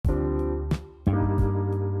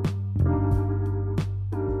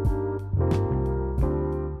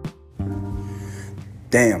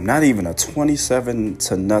Damn, not even a 27-0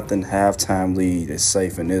 halftime lead is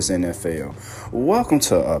safe in this NFL. Welcome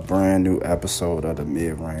to a brand new episode of the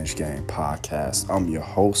Mid-Range Game Podcast. I'm your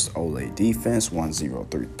host, Ole Defense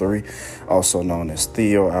 1033, also known as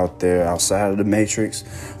Theo out there outside of the Matrix.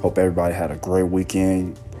 Hope everybody had a great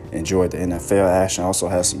weekend. Enjoyed the NFL action. Also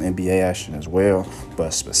had some NBA action as well. But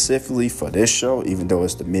specifically for this show, even though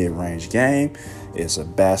it's the Mid-Range Game, it's a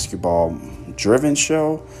basketball-driven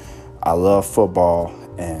show. I love football,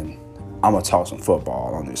 and I'm going to talk some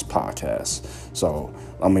football on this podcast. So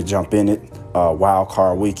let me jump in it.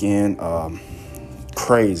 Wildcard weekend,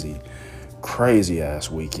 crazy ass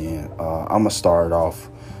weekend. I'm going to start off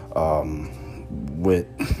with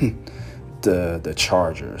the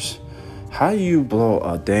Chargers. How do you blow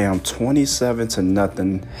a damn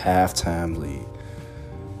 27-0 halftime lead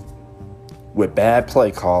with bad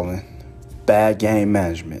play calling, bad game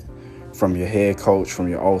management from your head coach, from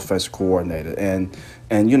your offensive coordinator? And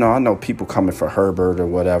you know, I know people coming for Herbert or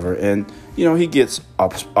whatever, and, you know, he gets a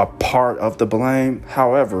part of the blame.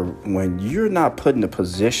 However, when you're not put in a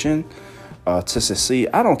position to succeed,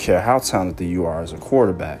 I don't care how talented you are as a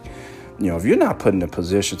quarterback. You know, if you're not put in a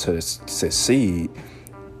position to succeed,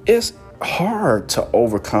 it's hard to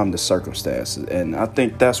overcome the circumstances. And I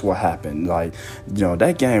think that's what happened. Like, you know,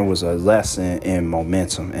 that game was a lesson in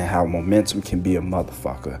momentum and how momentum can be a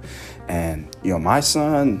motherfucker. And, you know, my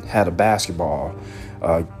son had a basketball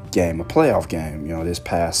game, a playoff game, you know, this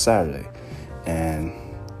past Saturday. And,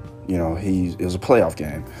 you know, it was a playoff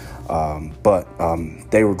game. But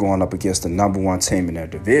they were going up against the number one team in their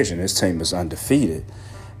division. This team is undefeated.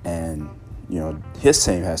 And, you know, his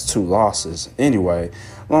team has 2 losses. Anyway,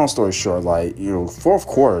 long story short, like, you know, fourth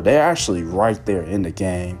quarter, they're actually right there in the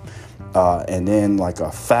game. And then, like,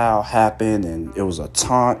 a foul happened, and it was a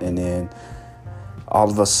taunt. And then all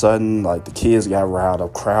of a sudden, like, the kids got riled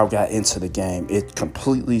up, crowd got into the game. It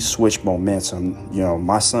completely switched momentum. You know,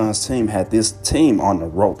 my son's team had this team on the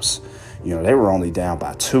ropes. You know, they were only down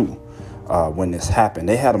by 2 when this happened.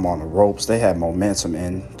 They had them on the ropes. They had momentum.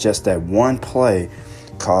 And just that one play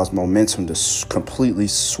caused momentum to completely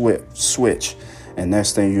switch. And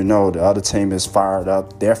next thing you know, the other team is fired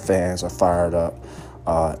up. Their fans are fired up.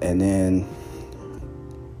 And then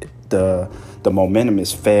the momentum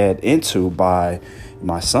is fed into by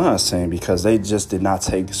my son's team because they just did not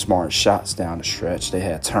take smart shots down the stretch. They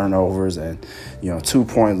had turnovers, and, you know,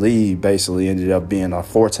 2-point lead basically ended up being a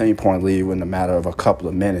 14-point lead within a matter of a couple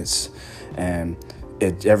of minutes. And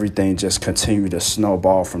everything just continued to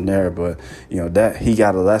snowball from there. But, you know, that he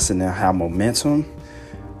got a lesson in how momentum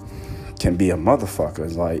can be a motherfucker.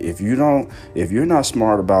 It's like, if you're not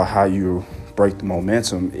smart about how you break the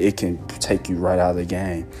momentum, it can take you right out of the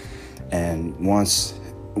game. And once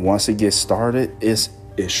it gets started, it's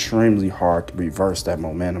extremely hard to reverse that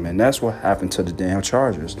momentum. And that's what happened to the damn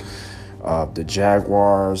Chargers. The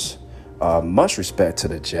Jaguars, much respect to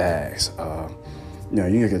the Jags. You know,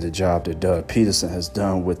 you look at the job that Doug Peterson has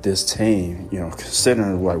done with this team, you know,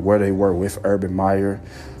 considering like where they were with Urban Meyer,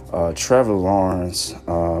 Trevor Lawrence,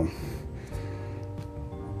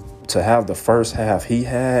 to have the first half he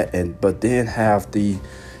had, but then have the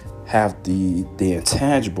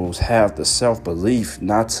intangibles, have the self-belief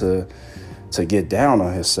not to get down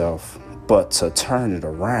on himself, but to turn it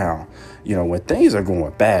around. You know, when things are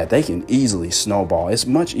going bad, they can easily snowball. It's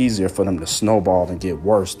much easier for them to snowball and get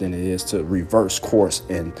worse than it is to reverse course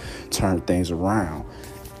and turn things around.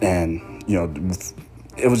 And, you know,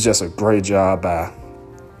 it was just a great job by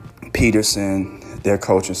Peterson, their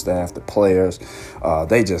coaching staff, the players.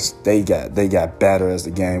 They got better as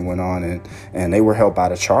the game went on, and they were helped by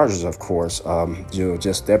the Chargers, of course. You know,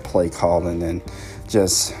 just their play calling and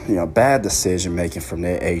just, you know, bad decision making from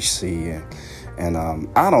their HC. And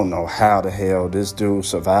I don't know how the hell this dude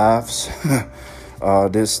survives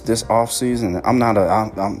this off season. I'm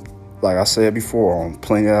like I said before on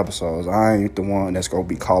plenty of episodes, I ain't the one that's gonna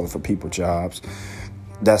be calling for people jobs.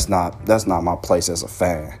 That's not my place as a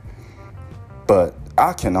fan. But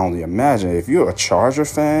I can only imagine if you're a Charger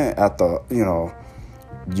fan,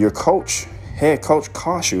 your head coach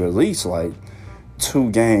costs you at least like 2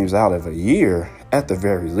 games out of a year at the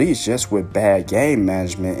very least, just with bad game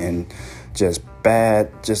management and just bad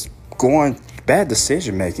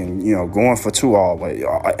decision making, you know, going for 2 all the way,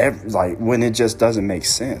 like when it just doesn't make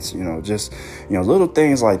sense, you know, just, you know, little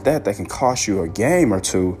things like that can cost you a game or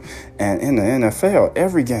 2. And in the NFL,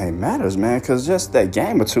 every game matters, man, because just that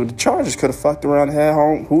game or 2, the Chargers could have fucked around and had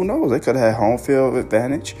home. Who knows? They could have had home field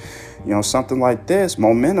advantage. You know, something like this.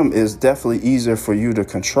 Momentum is definitely easier for you to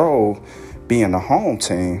control being a home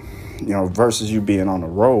team, you know, versus you being on the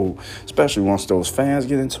road, especially once those fans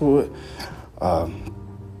get into it.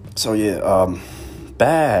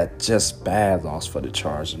 just bad loss for the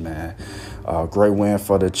Chargers, man. Great win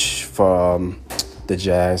for the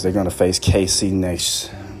Jags. They're gonna face KC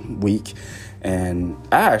next week, and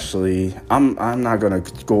I'm not gonna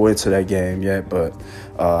go into that game yet, but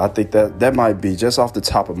I think that might be just off the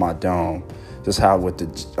top of my dome. Just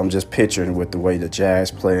I'm just picturing with the way the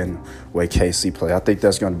Jags play and the way KC play. I think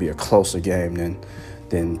that's going to be a closer game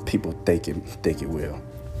than people think it will.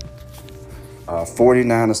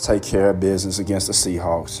 49ers take care of business against the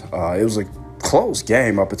Seahawks. It was a close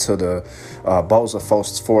game up until the Bosa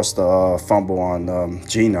forced the fumble on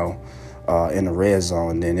Geno in the red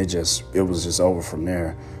zone. Then it was just over from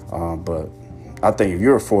there. But I think if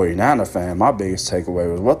you're a 49er fan, my biggest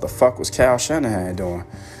takeaway was, what the fuck was Kyle Shanahan doing?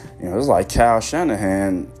 You know, it's like Kyle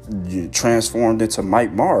Shanahan transformed into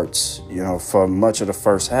Mike Martz, for much of the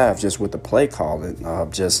first half, just with the play calling.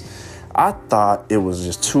 I thought it was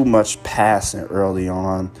just too much passing early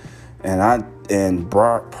on, and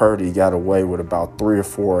Brock Purdy got away with about 3 or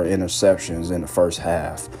 4 interceptions in the first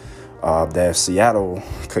half that Seattle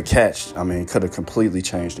could catch. I mean, could have completely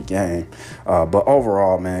changed the game. But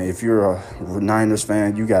overall, man, if you're a Niners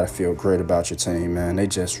fan, you got to feel great about your team, man. They're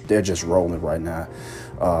just rolling right now.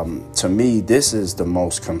 To me, this is the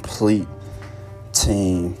most complete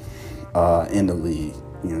team in the league.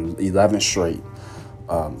 11 straight.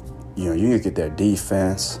 You look at their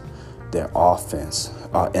defense, their offense,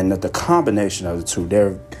 and the combination of the two.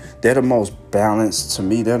 They're the most balanced. To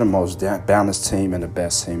me, they're the most balanced team and the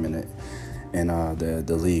best team in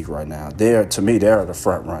the league right now. They're the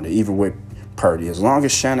front runner, even with Purdy. As long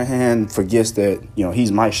as Shanahan forgets that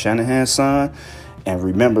he's Mike Shanahan's son, and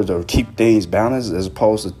remember to keep things balanced as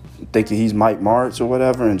opposed to thinking he's Mike Martz or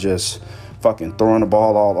whatever and just fucking throwing the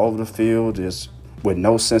ball all over the field just with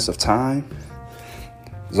no sense of time.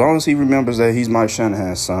 As long as he remembers that he's Mike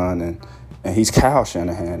Shanahan's son and he's Kyle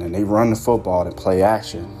Shanahan and they run the football and play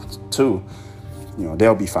action too,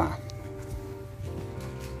 they'll be fine.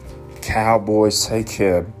 Cowboys take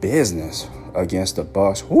care of business against the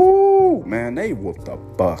Bucs. Woo, man, they whooped the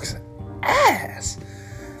Bucs' ass.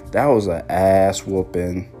 That was an ass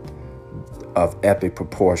whooping of epic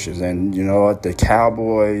proportions. And you know what? The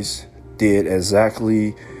Cowboys did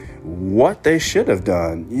exactly what they should have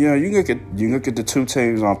done. You look at the two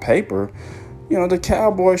teams on paper. The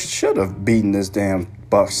Cowboys should have beaten this damn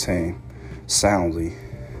Bucs team soundly.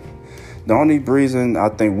 The only reason I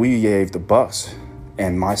think we gave the Bucs,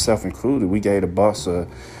 and myself included, we gave the Bucs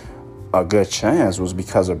a good chance was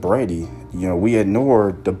because of Brady. We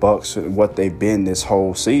ignored the Bucs and what they've been this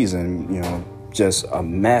whole season. Just a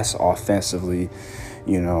mess offensively.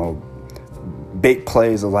 Big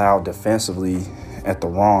plays allowed defensively at the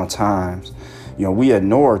wrong times. We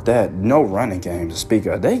ignored that. No running game to speak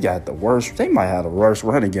of. They got the worst. They might have the worst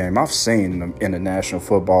running game I've seen in the National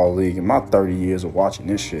Football League in my 30 years of watching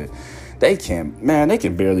this shit. They can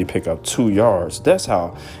barely pick up 2 yards. That's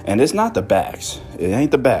how. And it's not the backs. It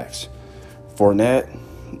ain't the backs. Fournette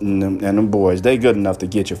and them boys, they good enough to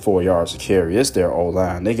get you 4 yards to carry. It's their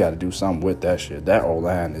O-line. They got to do something with that shit. That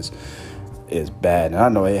O-line is bad. And I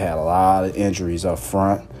know they had a lot of injuries up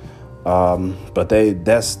front. But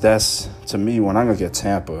that's to me, when I look at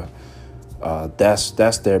Tampa,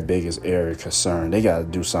 that's their biggest area of concern. They got to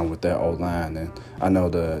do something with their O-line. And I know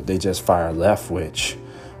they just fired Leftwich,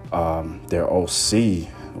 their OC,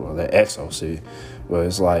 well, their ex-OC. Well,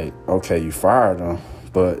 it's like, okay, you fired them.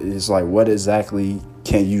 But it's like, what exactly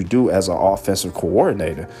can you do as an offensive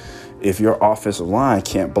coordinator if your offensive line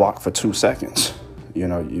can't block for 2 seconds?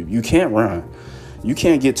 You can't run. You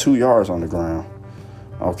can't get 2 yards on the ground.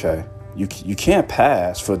 Okay. You can't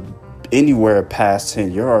pass for anywhere past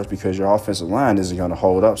 10 yards because your offensive line isn't going to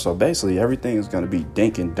hold up. So basically everything is going to be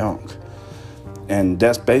dink and dunk. And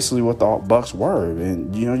that's basically what the Bucs were.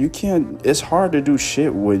 And you can't. It's hard to do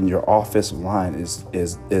shit when your offensive line is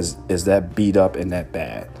that beat up and that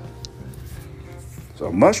bad.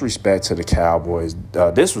 So much respect to the Cowboys.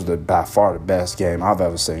 This was by far the best game I've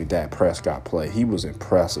ever seen Dak Prescott play. He was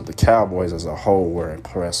impressive. The Cowboys as a whole were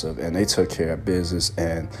impressive, and they took care of business.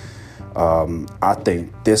 And I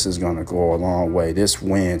think this is going to go a long way. This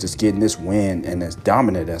win, just getting this win, and as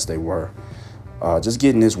dominant as they were, just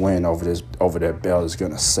getting this win over their belt is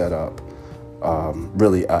going to set up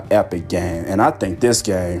really an epic game. And I think this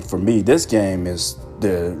game, for me, this game is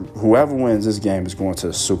whoever wins this game is going to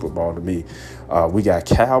the Super Bowl to me. We got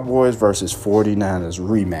Cowboys versus 49ers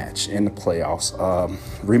rematch in the playoffs.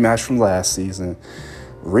 Rematch from last season.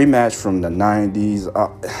 Rematch from the 90s.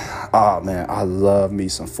 Man, I love me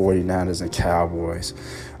some 49ers and Cowboys.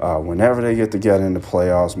 Whenever they get together in the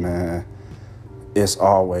playoffs, man, it's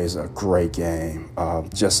always a great game.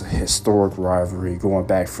 Just a historic rivalry going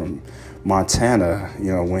back from Montana,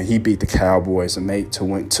 when he beat the Cowboys and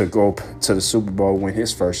went to go to the Super Bowl, win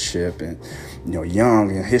his first chip, and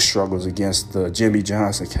Young and his struggles against the Jimmy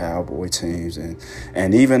Johnson Cowboy teams,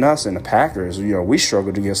 and even us in the Packers, we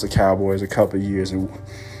struggled against the Cowboys a couple of years, and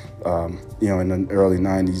in the early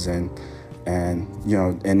 '90s,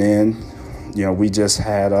 and then we just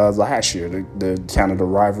had last year the kind of the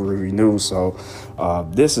rivalry renewed. So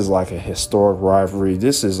this is like a historic rivalry.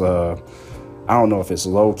 This is I don't know if it's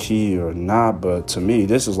low key or not, but to me,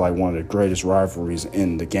 this is like one of the greatest rivalries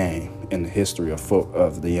in the game, in the history of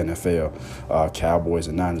the NFL, Cowboys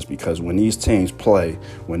and Niners, because when these teams play,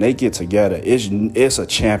 when they get together, it's a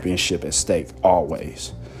championship at stake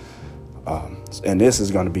always. And this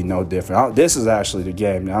is going to be no different. This is actually the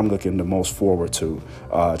game that I'm looking the most forward to,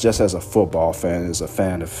 just as a football fan, as a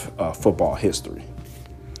fan of football history.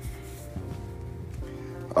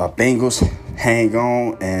 Bengals hang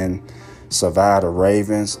on and survive the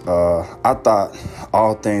Ravens. I thought,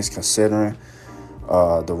 all things considering,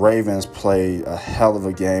 the Ravens played a hell of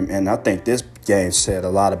a game, and I think this game said a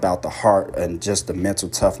lot about the heart and just the mental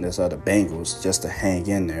toughness of the Bengals just to hang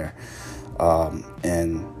in there.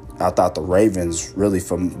 And I thought the Ravens really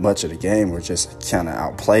for much of the game were just kind of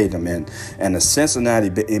outplayed them. And the Cincinnati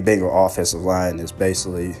Bengal offensive line is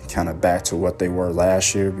basically kind of back to what they were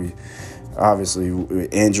last year. Obviously,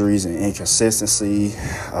 with injuries and inconsistency.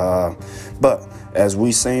 But as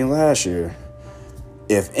we seen last year,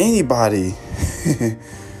 if anybody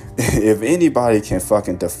can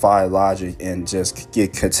fucking defy logic and just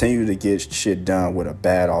continue to get shit done with a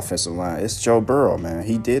bad offensive line, it's Joe Burrow, man.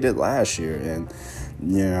 He did it last year, and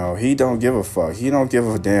he don't give a fuck. He don't give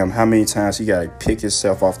a damn how many times he got to pick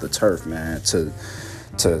himself off the turf, man, to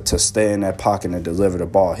stay in that pocket and deliver the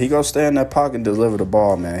ball. He go stay in that pocket and deliver the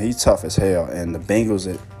ball, man. He's tough as hell. And the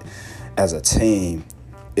Bengals, as a team,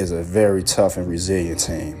 is a very tough and resilient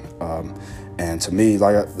team. And to me,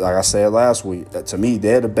 like I said last week, to me,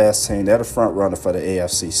 they're the best team. They're the front runner for the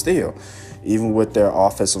AFC still, even with their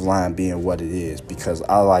offensive line being what it is, because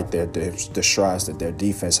I like the strides that their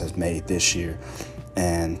defense has made this year.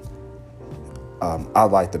 And I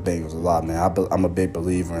like the Bengals a lot, man. I'm a big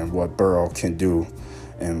believer in what Burrow can do.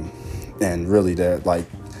 And really, that like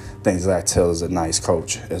things Zach Taylor's a nice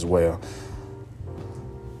coach as well.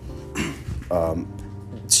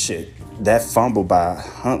 That fumble by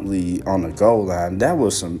Huntley on the goal line, that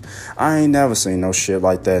was some. I ain't never seen no shit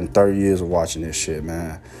like that in 30 years of watching this shit,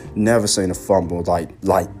 man. Never seen a fumble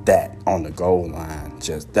like that on the goal line.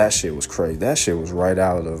 Just that shit was crazy. That shit was right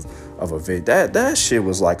out of a video. That shit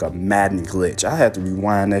was like a Madden glitch. I had to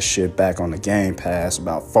rewind that shit back on the Game Pass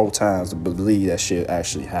about 4 times to believe that shit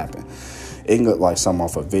actually happened. It looked like something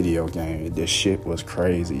off a video game. This shit was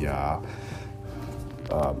crazy, y'all.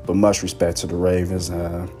 But much respect to the Ravens.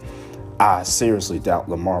 I seriously doubt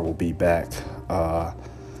Lamar will be back.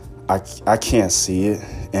 I can't see it,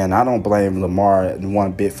 and I don't blame Lamar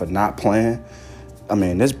one bit for not playing. I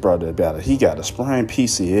mean, this brother he got a sprained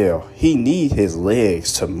PCL. He need his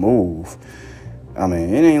legs to move. I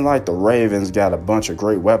mean, it ain't like the Ravens got a bunch of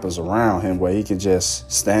great weapons around him where he can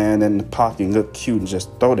just stand in the pocket and look cute and just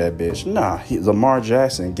throw that bitch. Nah, Lamar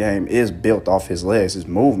Jackson game is built off his legs, his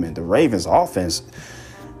movement. The Ravens offense,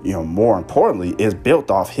 more importantly, is built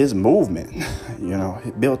off his movement,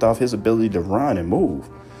 built off his ability to run and move.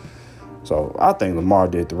 So I think Lamar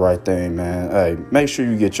did the right thing, man. Hey, make sure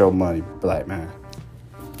you get your money, black man.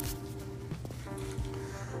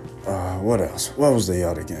 What else? What was the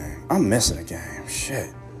other game? I'm missing a game.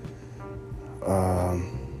 Shit. Damn,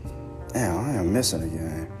 I am missing a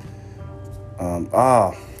game.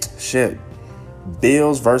 Shit.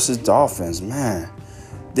 Bills versus Dolphins, man.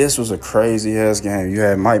 This was a crazy-ass game. You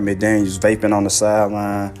had Mike McDaniels vaping on the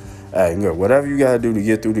sideline. Hey, good. Whatever you got to do to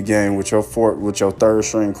get through the game with your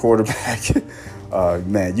third-string quarterback,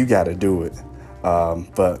 man, you got to do it.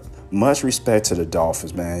 But much respect to the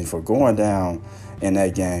Dolphins, man, for going down in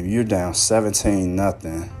that game. You're down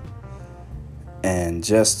 17-0, and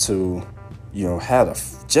just to have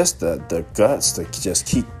the guts to just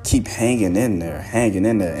keep hanging in there,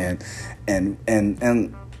 and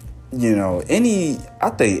I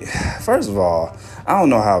think, first of all, I don't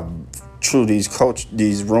know how true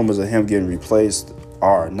these rumors of him getting replaced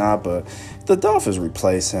are or not, but the Dolphins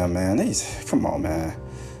replaced him, man. Come on, man.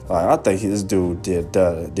 Like, I think this dude did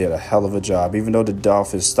a hell of a job, even though the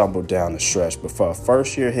Dolphins stumbled down the stretch. But for a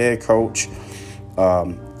first-year head coach,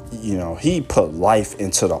 he put life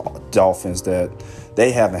into the Dolphins that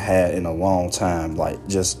they haven't had in a long time. Like,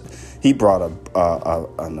 just he brought a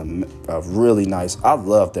really nice. I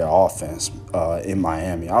love their offense in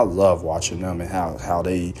Miami. I love watching them and how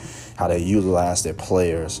they utilize their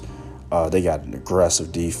players. They got an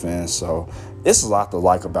aggressive defense. So it's a lot to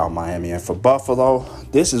like about Miami. And for Buffalo,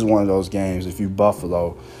 this is one of those games, if you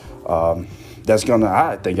Buffalo, that's going to,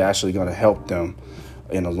 I think, actually going to help them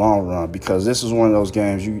in the long run, because this is one of those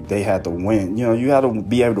games they had to win. You know, you got to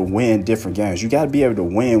be able to win different games. You got to be able to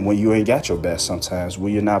win when you ain't got your best sometimes,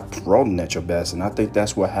 when you're not rolling at your best. And I think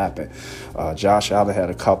that's what happened. Josh Allen had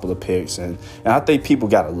a couple of picks. And I think people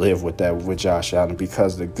got to live with that with Josh Allen,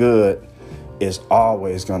 because the good is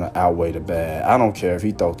always going to outweigh the bad. I don't care if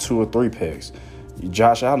he throw 2 or 3 picks.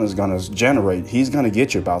 Josh Allen is going to he's going to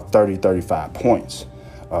get you about 30, 35 points.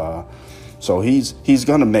 So he's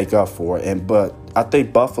going to make up for it. But I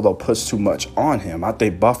think Buffalo puts too much on him. I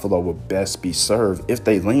think Buffalo would best be served if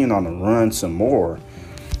they lean on the run some more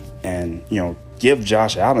and, give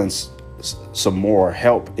Josh Allen some more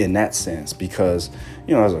help in that sense, because,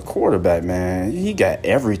 as a quarterback, man, he got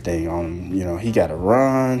everything on him. He got to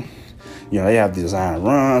run. They have design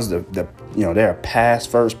runs. They're a pass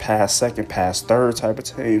first, pass second, pass third type of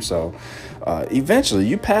team. So eventually,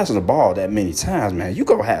 you passing the ball that many times, man, you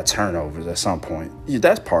gonna have turnovers at some point.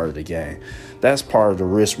 That's part of the game. That's part of the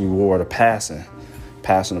risk reward of passing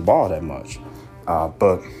the ball that much.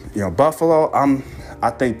 But Buffalo, I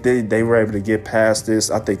think they were able to get past this.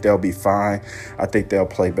 I think they'll be fine. I think they'll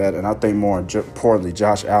play better. And I think more importantly,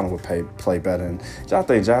 Josh Allen would play better. And I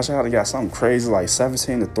think Josh Allen got something crazy like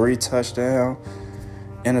 17-3 touchdown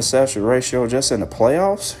interception ratio just in the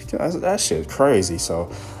playoffs. That shit's crazy.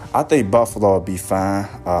 So I think Buffalo will be fine.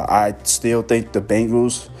 I still think the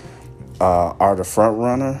Bengals are the front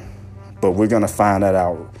runner, but we're going to find that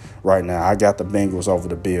out right now. I got the Bengals over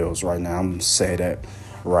the Bills right now. I'm going to say that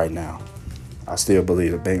right now. I still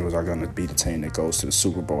believe the Bengals are going to be the team that goes to the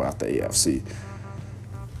Super Bowl after AFC.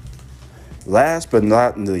 Last but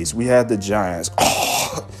not least, we had the Giants.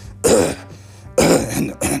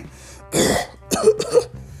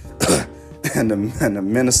 And the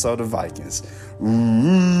Minnesota Vikings. You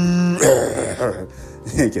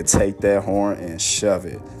can take that horn and shove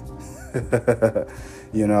it.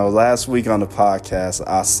 Last week on the podcast,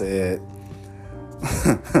 I said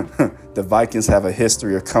the Vikings have a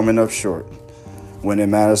history of coming up short when it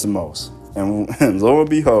matters the most. And lo and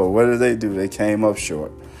behold, what did they do? They came up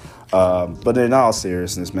short. But in all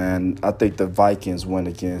seriousness, man, I think the Vikings went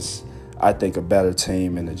against, a better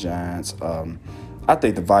team in the Giants. I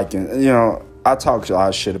think the Vikings, I talk a lot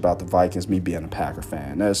of shit about the Vikings, me being a Packer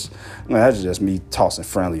fan. That's just me tossing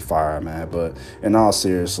friendly fire, man. But in all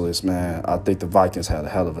seriousness, man, I think the Vikings had a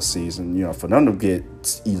hell of a season. For them to get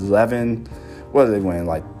 11, what did they win,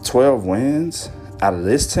 like 12 wins out of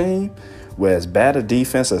this team with as bad a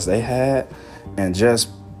defense as they had, and just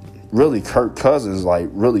really Kirk Cousins, like,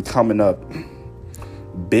 really coming up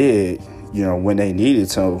big, when they needed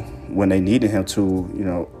him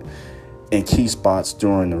to, in key spots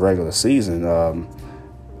during the regular season.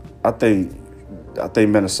 I think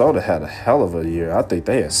Minnesota had a hell of a year. I think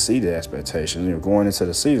they exceeded expectations. Going into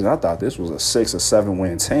the season, I thought this was a 6 or 7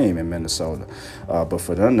 win team in Minnesota. But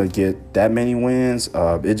for them to get that many wins,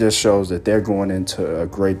 it just shows that they're going into a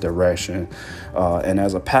great direction. And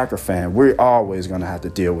as a Packer fan, we're always going to have to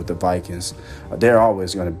deal with the Vikings. They're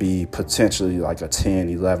always going to be potentially like a 10,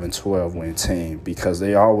 11, 12 win team, because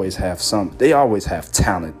they always have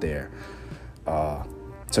talent there.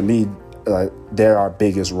 To me, they're our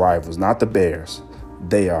biggest rivals, not the Bears.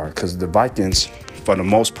 They are, because the Vikings, for the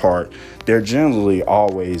most part, they're generally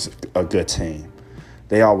always a good team.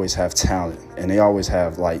 They always have talent, and they always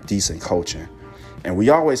have, like, decent coaching. And we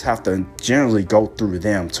always have to generally go through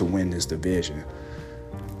them to win this division.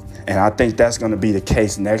 And I think that's going to be the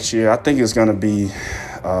case next year. I think it's going to be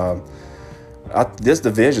this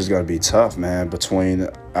division is going to be tough, man, between,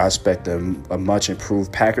 I expect a much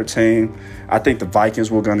improved Packer team. I think the Vikings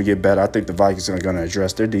were going to get better. I think the Vikings are going to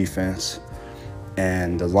address their defense.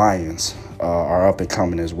 And the Lions are up and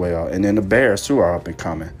coming as well. And then the Bears, too, are up and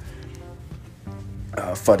coming.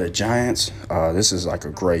 For the Giants, this is like a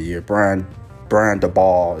great year. Brian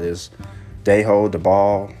they hold the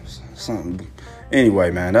ball. Something.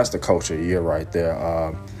 Anyway, man, that's the coach of the year right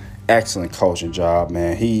there. Excellent coaching job,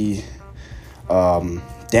 man.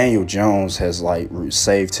 Daniel Jones has, like,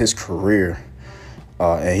 saved his career,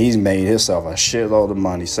 and he's made himself a shitload of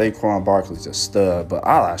money. Saquon Barkley's a stud, but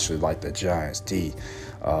I actually like the Giants D.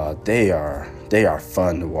 They are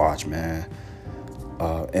fun to watch, man,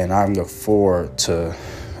 and I look forward to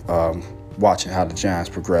watching how the Giants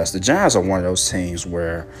progress. The Giants are one of those teams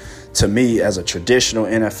where, to me, as a traditional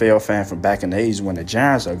NFL fan from back in the 80s, when the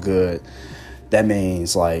Giants are good, that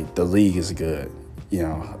means, like, the league is good.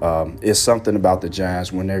 It's something about the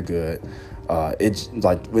Giants when they're good. It's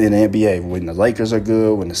like in the NBA, when the Lakers are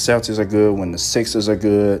good, when the Celtics are good, when the Sixers are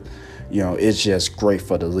good, it's just great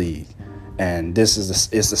for the league. And it's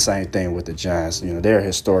the same thing with the Giants. They're a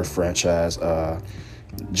historic franchise,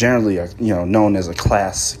 generally, known as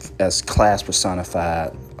class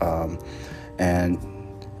personified. And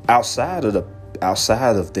outside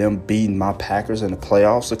of them beating my Packers in the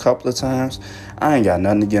playoffs a couple of times, I ain't got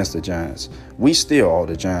nothing against the Giants. We still owe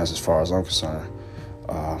the Giants as far as I'm concerned.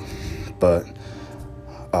 But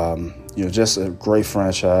just a great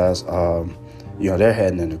franchise. They're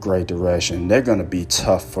heading in a great direction. They're going to be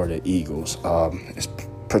tough for the Eagles. It's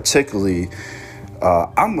particularly, I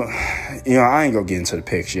ain't gonna get into the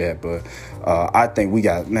picks yet, but I think we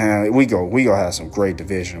gonna have some great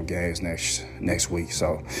divisional games next week.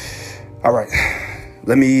 So, all right,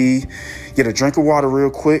 let me get a drink of water real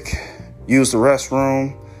quick, use the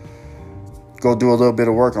restroom, go do a little bit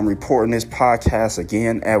of work. I'm reporting this podcast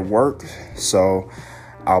again at work, so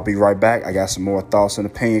I'll be right back. I got some more thoughts and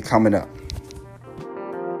opinion coming up.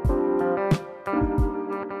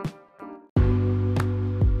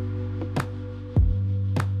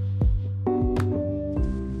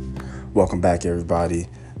 Welcome back, everybody.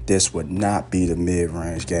 This would not be the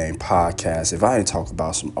Mid-Range Game podcast if I didn't talk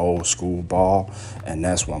about some old school ball, and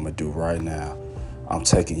that's what I'm going to do right now. I'm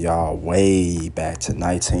taking y'all way back to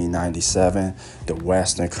 1997, the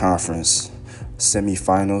Western Conference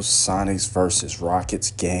semifinals, Sonics versus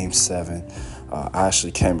Rockets, Game 7. I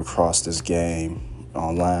actually came across this game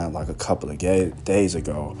online like a couple of days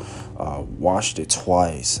ago. Watched it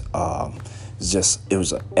twice. It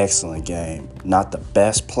was an excellent game. Not the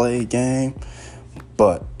best played game,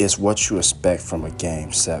 but it's what you expect from a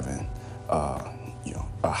Game 7. A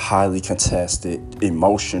highly contested,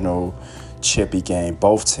 emotional, chippy game.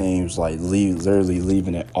 Both teams literally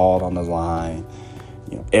leaving it all on the line.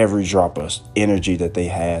 Every drop of energy that they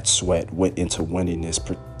had, sweat, went into winning this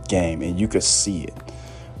game, and you could see it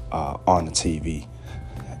on the TV.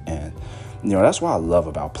 And that's what I love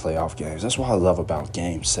about playoff games. That's what I love about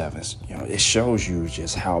Game 7s. It shows you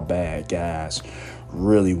just how bad guys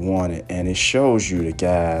really want it. And it shows you the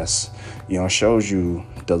guys, shows you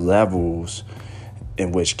the levels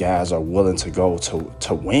in which guys are willing to go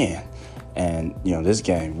to win. And, this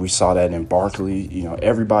game, we saw that in Barkley.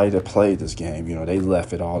 Everybody that played this game, they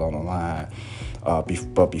left it all on the line.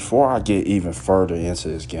 But before I get even further into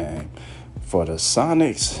this game, for the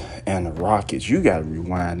Sonics and the Rockets, you got to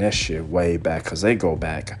rewind that shit way back, because they go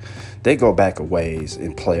back a ways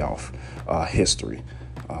in playoff history.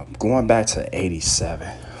 Going back to 87,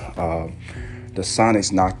 the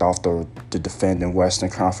Sonics knocked off the defending Western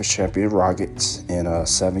Conference champion Rockets in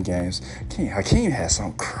 7 games. Hakeem had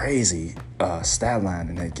some crazy stat line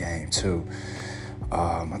in that game too.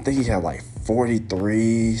 I think he had like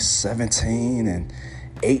 43, 17, and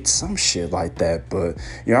 8, some shit like that. But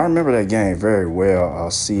I remember that game very well.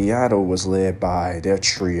 Seattle was led by their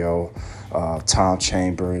trio, Tom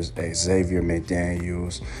Chambers, Xavier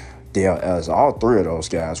McDaniels, Dale Ellis. All 3 of those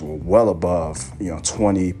guys were well above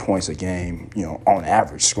 20 points a game on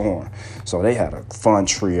average scoring. So they had a fun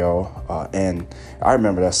trio, and I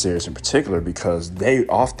remember that series in particular because they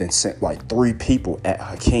often sent like 3 people at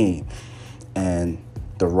Hakeem, and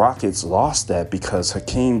the Rockets lost that because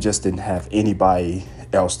Hakeem just didn't have anybody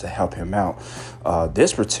else to help him out.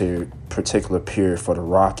 This particular period for the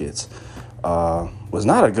Rockets was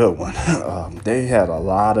not a good one. They had a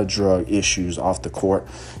lot of drug issues off the court,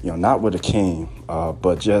 not with Hakeem,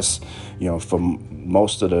 but just, for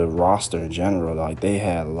most of the roster in general. Like, they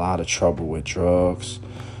had a lot of trouble with drugs.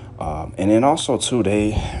 And then also, too,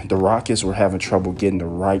 the Rockets were having trouble getting the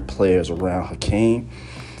right players around Hakeem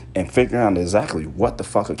and figuring out exactly what the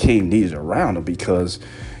fuck Hakeem needed around him, because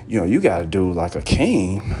you got to do like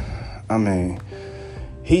Hakeem. I mean,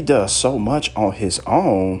 he does so much on his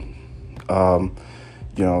own.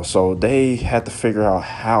 So they had to figure out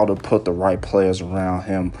how to put the right players around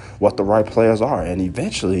him, what the right players are. And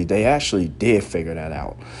eventually they actually did figure that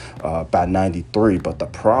out by 93. But the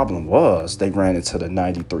problem was they ran into the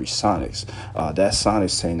 93 Sonics. That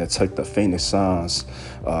Sonics team that took the Phoenix Suns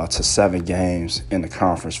to 7 games in the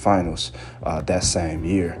conference finals that same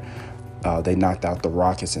year. They knocked out the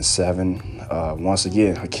Rockets in 7. Once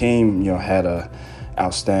again, Hakeem, had a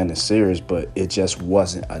outstanding series, but it just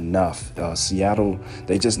wasn't enough. Seattle,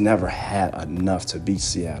 they just never had enough to beat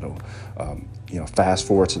Seattle. Fast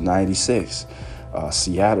forward to 96.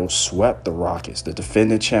 Seattle swept the Rockets, the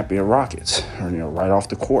defending champion Rockets, right off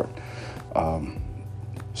the court.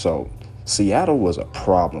 So Seattle was a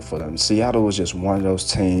problem for them. Seattle was just one of those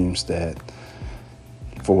teams that,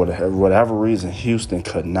 for whatever reason, Houston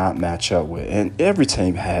could not match up with. And every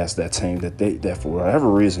team has that team that for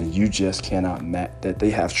whatever reason you just cannot that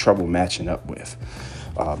they have trouble matching up with.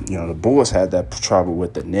 The Bulls had that trouble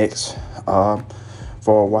with the Knicks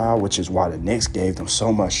for a while, which is why the Knicks gave them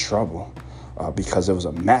so much trouble because it was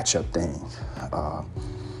a matchup thing.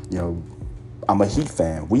 I'm a Heat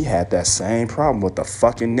fan. We had that same problem with the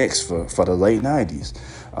fucking Knicks for the late 90s.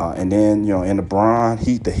 And then, in the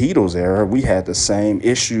the Heatles era, we had the same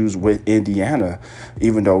issues with Indiana,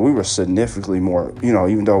 even though we were significantly more,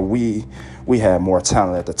 even though we had more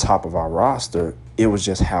talent at the top of our roster, it was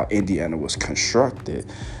just how Indiana was constructed.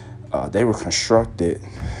 They were constructed,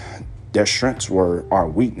 their strengths were our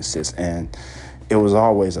weaknesses, and it was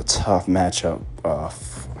always a tough matchup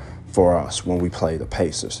for us when we played the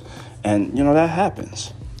Pacers. And, that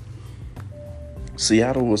happens.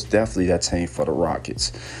 Seattle was definitely that team for the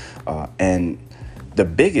Rockets. And the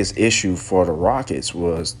biggest issue for the Rockets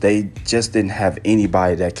was they just didn't have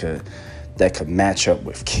anybody that could match up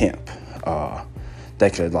with Kemp.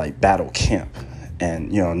 That could, battle Kemp.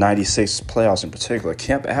 And, 96 playoffs in particular,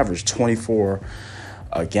 Kemp averaged 24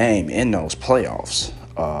 a game in those playoffs.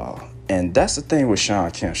 And that's the thing with Shawn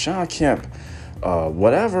Kemp. Shawn Kemp,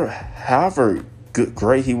 however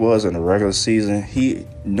great he was in the regular season, he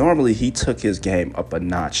took his game up a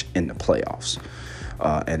notch in the playoffs.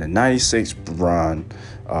 And the 96 run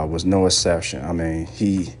was no exception. I mean,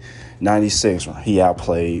 he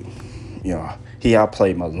outplayed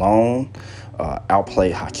Malone,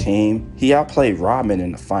 outplayed Hakeem. He outplayed Rodman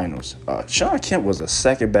in the finals. Shawn Kemp was the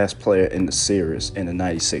second best player in the series in the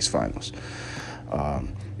 96 finals.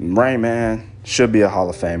 Rain Man should be a Hall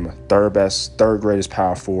of Famer, third greatest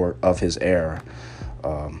power forward of his era.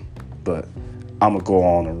 But I'm going to go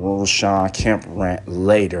on a real Shawn Kemp rant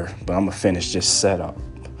later, but I'm going to finish this setup.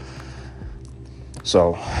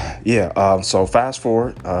 So, so fast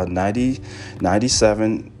forward,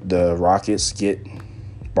 97, the Rockets get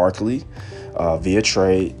Barkley via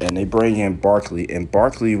trade, and they bring in Barkley, and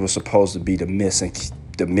Barkley was supposed to be the missing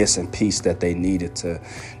piece that they needed to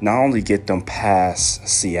not only get them past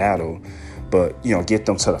Seattle, but, get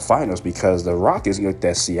them to the finals, because the Rockets looked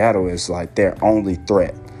at Seattle as like their only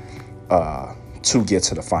threat to get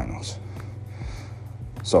to the finals.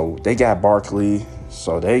 So they got Barkley,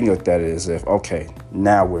 so they looked at it as if, okay,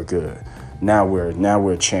 now we're good. Now we're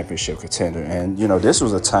a championship contender. And, this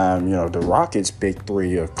was a time, the Rockets' big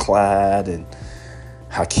three of Clyde and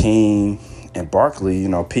Hakeem and Barkley,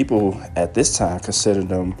 people at this time considered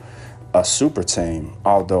them a super team,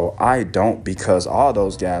 although I don't, because all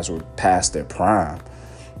those guys were past their prime.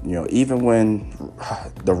 Even when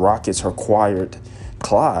the Rockets acquired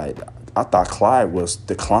Clyde, I thought Clyde was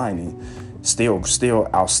declining, still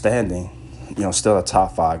outstanding, still a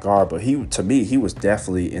top 5 guard, but he was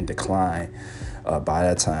definitely in decline by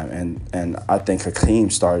that time, and I think Hakeem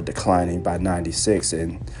started declining by 96,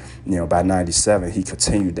 and by 97 he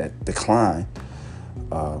continued that decline,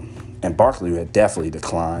 and Barkley had definitely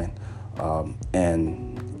declined.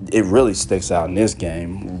 And it really sticks out in this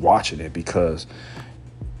game watching it, because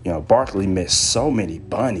Barkley missed so many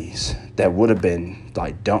bunnies that would have been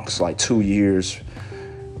like dunks like 2 years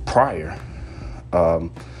prior.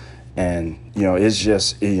 And it's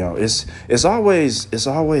just it's always it's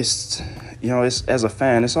as a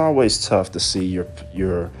fan, it's always tough to see your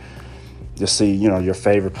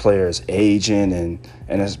favorite players aging, and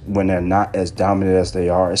it's when they're not as dominant as they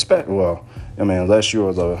are. Unless you're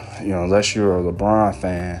a LeBron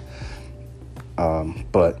fan,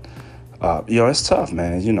 but it's tough,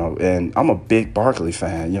 man. And I'm a big Barkley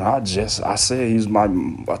fan. I said he's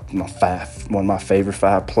one of my favorite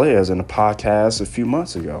 5 players in the podcast a few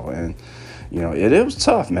months ago, and it was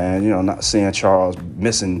tough, man. Not seeing Charles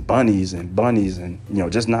missing bunnies and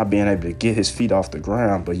just not being able to get his feet off the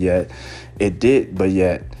ground, but yet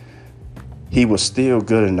he was still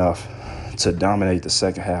good enough to dominate the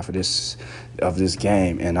second half of this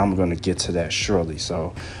game, and I'm going to get to that shortly.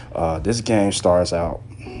 So this game starts out,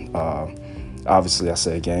 obviously I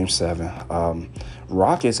said Game 7.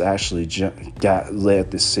 Rockets actually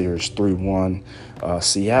led this series 3-1.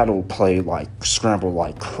 Seattle scrambled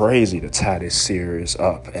like crazy to tie this series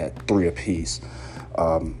up at 3 apiece.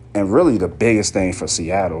 And really the biggest thing for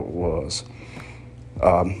Seattle was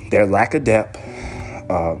their lack of depth.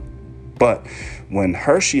 But when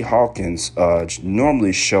Hershey Hawkins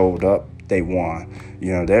normally showed up, they won.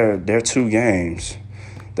 Their 2 games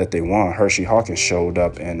that they won, Hershey Hawkins showed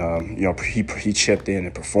up and he chipped in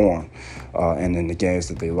and performed. And in the games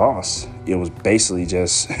that they lost, it was basically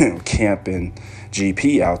just Kemp and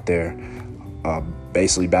GP out there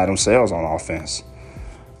basically by themselves on offense.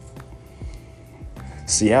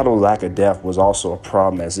 Seattle's lack of depth was also a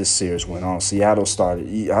problem as this series went on. Seattle started,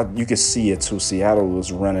 you could see it too. Seattle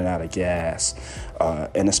was running out of gas.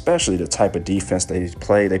 And especially the type of defense they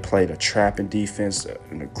play. They played a trapping defense,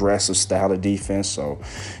 an aggressive style of defense. So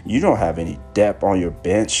you don't have any depth on your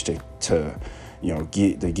bench to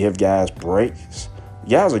give guys breaks.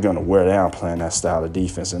 Guys are going to wear down playing that style of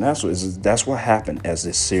defense, and that's what happened as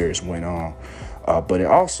this series went on. But it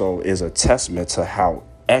also is a testament to how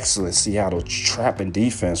excellent Seattle's trapping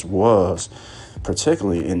defense was,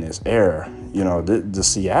 particularly in this era. The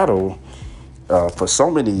Seattle, for so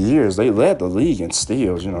many years, they led the league in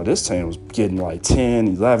steals. This team was getting like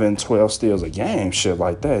 10, 11, 12 steals a game, shit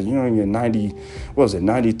like that. In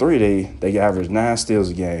 93, they averaged 9 steals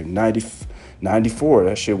a game. 94,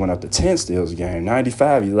 that shit went up to 10 steals a game.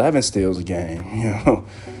 95, 11 steals a game.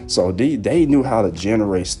 So they knew how to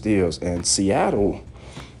generate steals. And Seattle,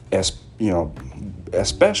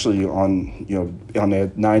 especially on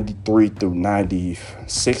their 93 through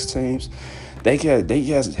 96 teams, they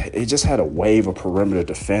just had a wave of perimeter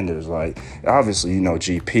defenders. Like, obviously,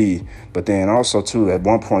 GP, but then also too, at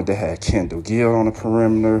one point they had Kendall Gill on the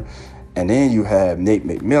perimeter, and then you had Nate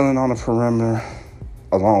McMillan on the perimeter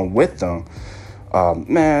along with them.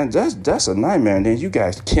 Man, that's a nightmare. And then you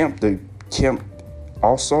got Kemp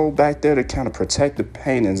also back there to kind of protect the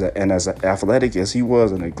paint, and as athletic as he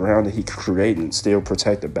was on the ground, that he could create and still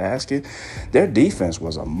protect the basket. Their defense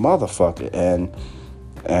was a motherfucker.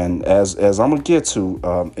 And as I'm gonna get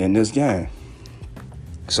to in this game,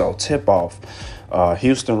 so tip off,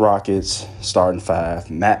 Houston Rockets starting 5: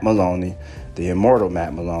 Matt Maloney, the immortal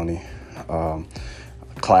Matt Maloney,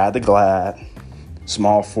 Clyde the Glide,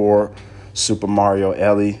 small forward, Super Mario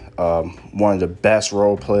Ellie, one of the best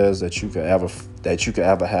role players that you could ever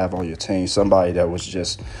have on your team. Somebody that was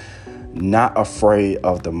just not afraid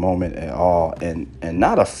of the moment at all, and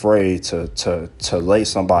not afraid to lay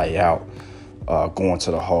somebody out going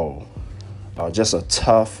to the hole. Just a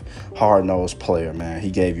tough, hard-nosed player, man.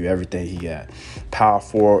 He gave you everything he got. Power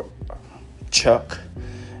forward, Chuck,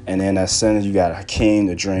 and then at center you got Hakeem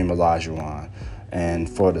the Dream Olajuwon. And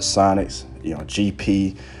for the Sonics,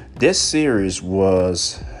 GP. This series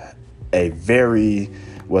was an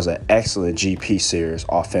excellent GP series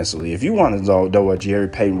offensively. If you want to know what Gary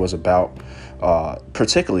Payton was about,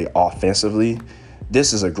 particularly offensively,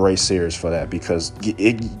 this is a great series for that, because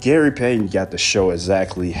Gary Payton got to show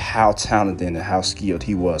exactly how talented and how skilled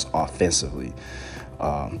he was offensively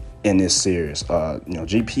in this series.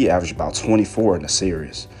 GP averaged about 24 in the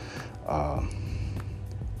series.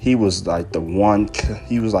 He was like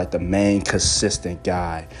the main consistent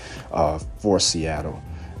guy for Seattle.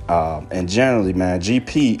 And generally, man,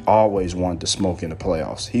 GP always wanted to smoke in the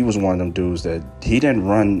playoffs. He was one of them dudes that he didn't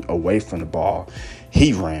run away from the ball.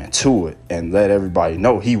 He ran to it and let everybody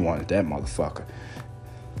know he wanted that motherfucker.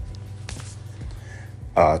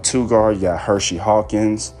 Two guard, you got Hershey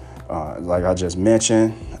Hawkins. Like I just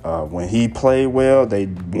mentioned, when he played well, they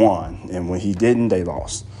won. And when he didn't, they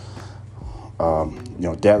lost.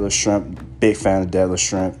 Detlef Shrimp, big fan of Detlef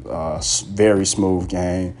Shrimp. Very smooth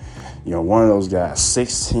game. One of those guys,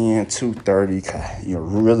 6'10", 230,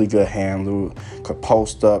 really good handler, could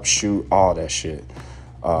post up, shoot, all that shit.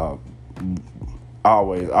 I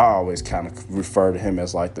always kind of refer to him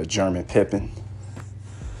as like the German Pippen.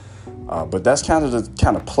 But that's kind of the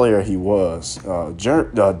kind of player he was.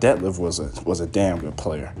 Detlef was a damn good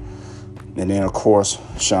player. And then, of course,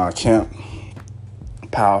 Shawn Kemp,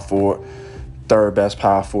 power forward. Third best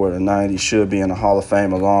power forward in the 90s, should be in the Hall of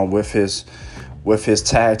Fame along with his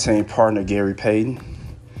tag team partner Gary Payton.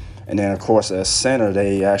 And then, of course, at center,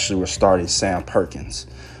 they actually were starting Sam Perkins,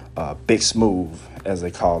 Big Smooth, as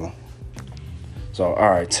they call him. So, all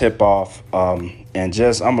right, tip off. And I'm going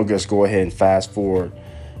to just go ahead and fast forward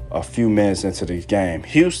a few minutes into the game.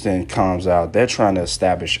 Houston comes out. They're trying to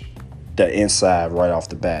establish the inside right off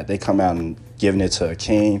the bat. They come out and giving it to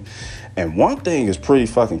Hakeem. And one thing is pretty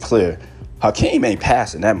fucking clear. Hakeem ain't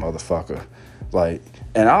passing that motherfucker.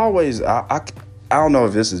 And I don't know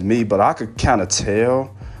if this is me, but I could kind of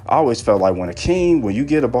tell. I always felt like when you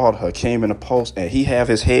get a ball to Hakeem in the post and he have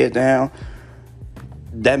his head down,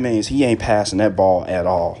 that means he ain't passing that ball at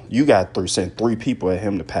all. You got send 3 people at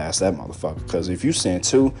him to pass that motherfucker. Because if you send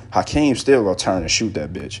 2, Hakeem still gonna turn and shoot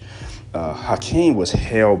that bitch. Hakeem was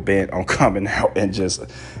hell-bent on coming out and just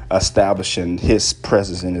establishing his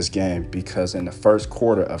presence in this game, because in the first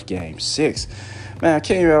quarter of Game 6, man,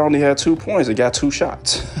 Hakeem only had 2 points and got 2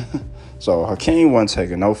 shots. So Hakeem wasn't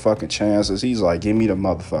taking no fucking chances. He's like, give me the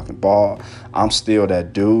motherfucking ball. I'm still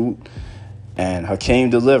that dude. And Hakeem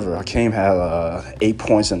delivered. Hakeem had 8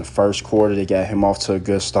 points in the first quarter. They got him off to a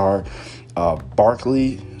good start.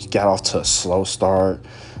 Barkley got off to a slow start.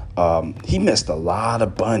 He missed a lot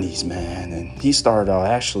of bunnies, man, and he started out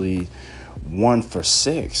actually 1 for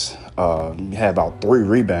 6. He had about 3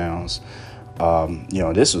 rebounds.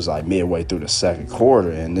 This was like midway through the second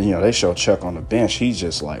quarter, and then, they showed Chuck on the bench. He's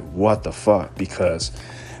just like, what the fuck? Because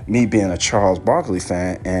me being a Charles Barkley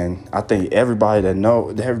fan, and I think everybody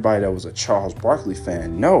that was a Charles Barkley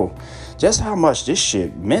fan know just how much this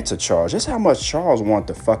shit meant to Charles, just how much Charles wanted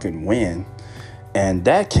to fucking win. And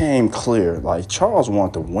that came clear. Like, Charles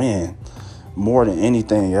wanted to win more than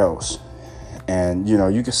anything else. And, you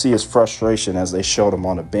can see his frustration as they showed him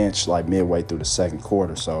on the bench like midway through the second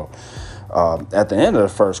quarter. So at the end of the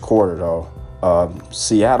first quarter, though,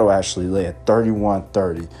 Seattle actually led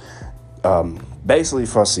 31-30. Basically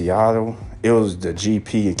for Seattle, it was the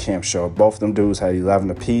GP and Kemp show. Both of them dudes had 11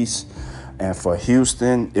 apiece. And for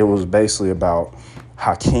Houston, it was basically about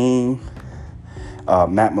Hakeem.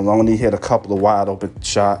 Matt Maloney hit a couple of wide open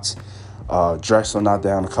shots. Drexler knocked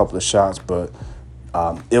down a couple of shots. But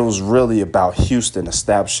it was really about Houston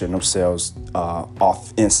establishing themselves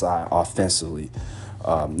inside offensively.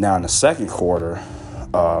 Now in the second quarter,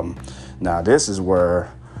 now this is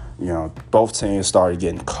where both teams started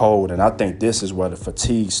getting cold, and I think this is where the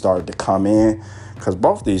fatigue started to come in, because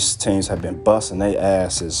both these teams have been busting their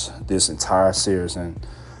asses this entire series, and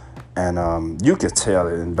you could tell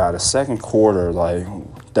it. And by the second quarter, like,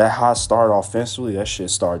 that hot start offensively, that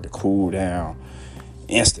shit started to cool down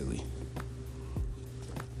instantly.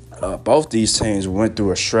 Both these teams went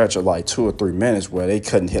through a stretch of like 2 or 3 minutes where they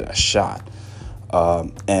couldn't hit a shot.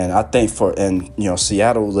 And I think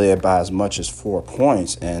Seattle led by as much as 4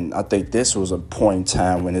 points. And I think this was a point in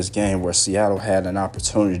time in this game where Seattle had an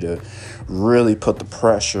opportunity to really put the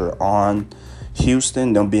pressure on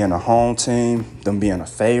Houston, them being a home team, them being a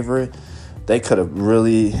favorite. They could have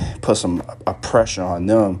really put a pressure on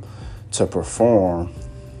them to perform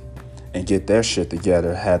and get their shit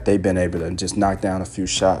together had they been able to just knock down a few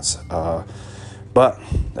shots. But,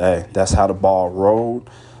 hey, that's how the ball rolled.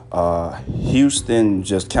 Houston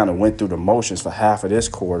just kind of went through the motions for half of this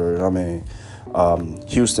quarter. I mean,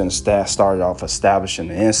 Houston started off establishing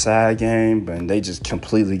the inside game, and they just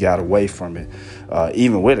completely got away from it,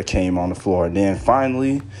 even with Hakeem on the floor. And then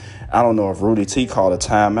finally, I don't know if Rudy T called a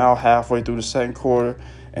timeout halfway through the second quarter,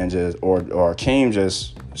 and or Hakeem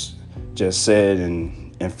just said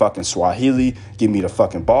in fucking Swahili, "Give me the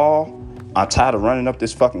fucking ball. I'm tired of running up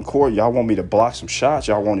this fucking court. Y'all want me to block some shots.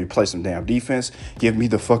 Y'all want me to play some damn defense. Give me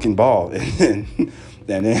the fucking ball." And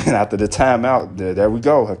then after the timeout, there we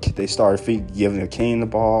go. They started giving Hakeem the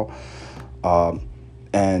ball.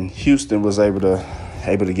 And Houston was able to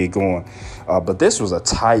get going. But this was a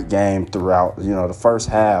tight game throughout. The first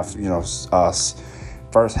half,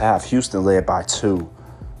 Houston led by 2,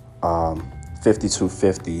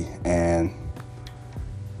 52-50. And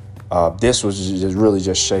this was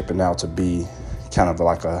just shaping out to be kind of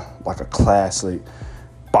like a classic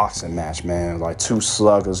boxing match, man. Like 2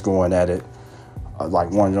 sluggers going at it.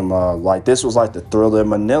 Like one of them, like this was like the Thriller in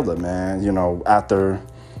Manila, man. After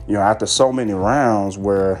so many rounds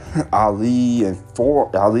where Ali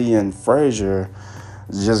and Frazier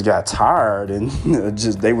just got tired and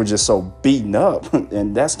they were just so beaten up,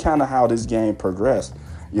 and that's kind of how this game progressed.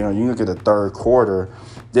 You look at the third quarter.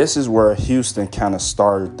 This is where Houston kind of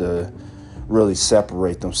started to really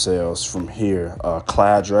separate themselves from here.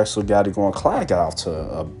 Clyde Drexler got it going. Clyde got off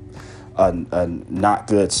to a not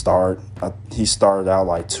good start. He started out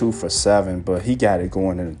like 2 for 7, but he got it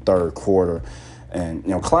going in the third quarter. And,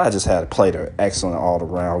 Clyde just had played an excellent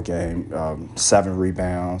all-around game. 7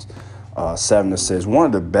 rebounds, 7 assists. One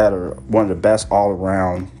of the best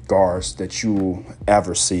all-around guards that you will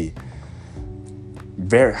ever see.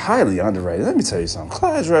 Very highly underrated. Let me tell you something.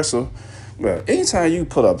 Clyde Drexler, well, anytime you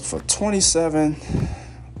put up for 27,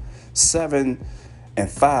 7, and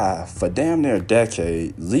 5 for damn near a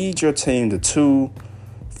decade, lead your team to 2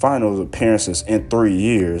 finals appearances in 3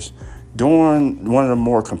 years during one of the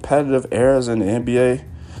more competitive eras in the NBA.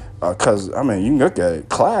 Because, you can look at it.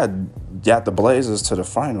 Clyde got the Blazers to the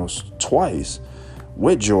finals twice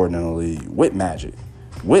with Jordan in the league, with Magic,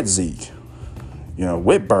 with Zeke,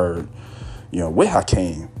 with Bird, with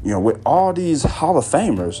Hakeem, with all these Hall of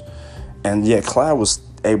Famers. And yet Clyde was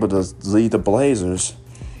able to lead the Blazers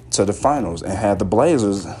to the finals and had the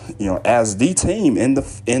Blazers, as the team in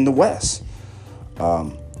the West.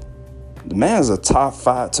 The man's a top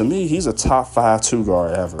 5. To me, he's a top 5 2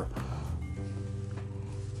 guard ever.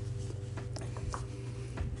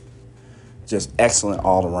 Just excellent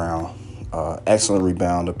all around. Excellent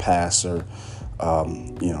rebounder, passer.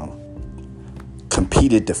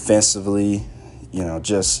 Competed defensively. He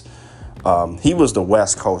was the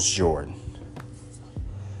West Coast Jordan.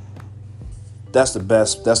 That's the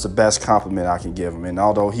best. That's the best compliment I can give him. And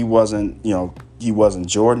although he wasn't, he wasn't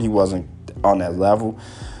Jordan, he wasn't on that level.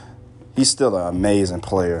 He's still an amazing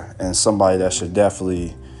player and somebody that should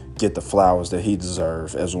definitely get the flowers that he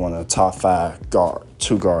deserves as one of the top 5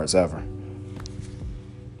 two guards ever.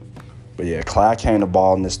 But yeah, Clyde came the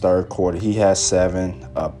ball in this third quarter. He had 7.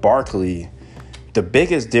 Barkley, the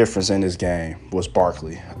biggest difference in this game was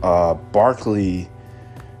Barkley. Barkley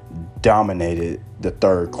dominated the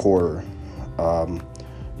third quarter.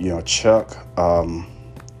 Chuck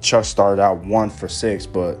started out 1 for 6,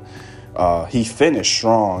 but he finished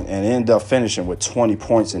strong and ended up finishing with 20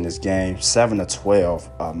 points in this game, 7 to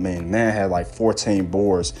 12. Man had like 14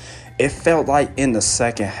 boards. It felt like in the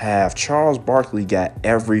second half, Charles Barkley got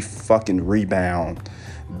every fucking rebound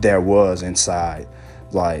there was inside.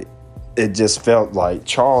 Like, it just felt like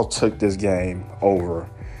Charles took this game over.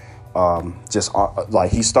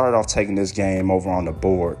 He started off taking this game over on the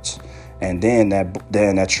boards. And then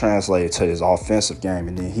that translated to his offensive game.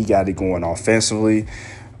 And then he got it going offensively.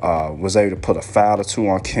 Was able to put a foul or 2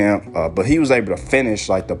 on Kemp. But he was able to finish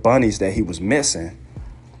like the bunnies that he was missing.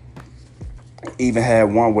 Even had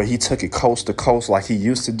one where he took it coast to coast like he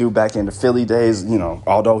used to do back in the Philly days.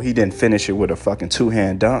 Although he didn't finish it with a fucking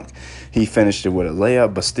 2-hand dunk, he finished it with a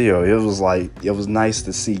layup. But still, it was nice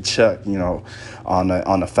to see Chuck, on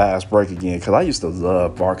the fast break again. Because I used to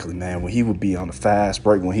love Barkley, man. When he would be on the fast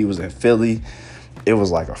break when he was in Philly, it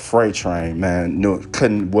was like a freight train, man.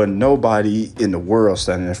 Wasn't nobody in the world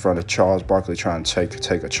standing in front of Charles Barkley trying to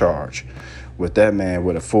take a charge with that man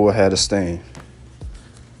with a full head of steam.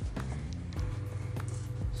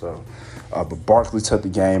 So, but Barkley took the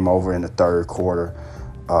game over in the third quarter.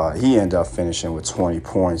 He ended up finishing with 20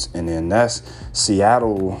 points. And then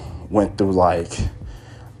Seattle went through like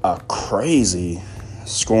a crazy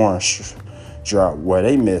scoring drought where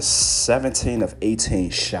they missed 17 of 18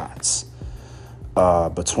 shots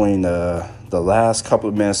between the last couple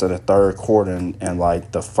of minutes of the third quarter and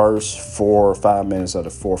like the first 4 or 5 minutes of the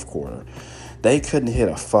fourth quarter. They couldn't hit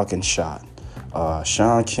a fucking shot.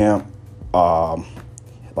 Shawn Kemp,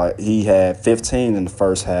 he had 15 in the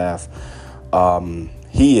first half.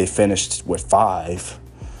 He had finished with 5.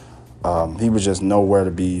 He was just nowhere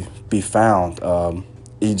to be found.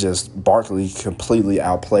 Barkley completely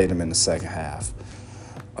outplayed him in the second half.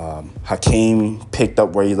 Hakeem picked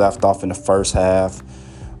up where he left off in the first half.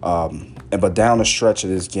 But down the stretch of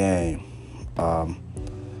this game,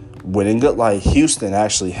 when it looked like Houston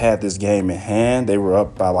actually had this game in hand, they were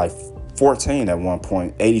up by like 14 at one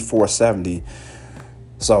point, 84-70.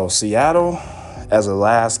 So Seattle, as a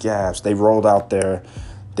last gasp, they rolled out their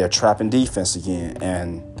trapping defense again,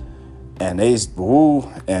 and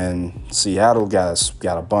Seattle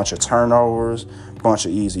got a bunch of turnovers, bunch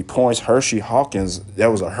of easy points. Hershey Hawkins,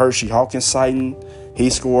 that was a Hershey Hawkins sighting.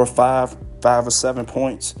 He scored 5 or 7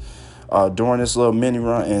 points during this little mini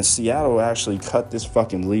run, and Seattle actually cut this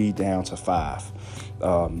fucking lead down to 5,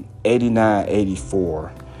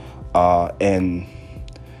 89-84,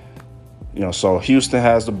 so Houston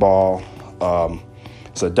has the ball.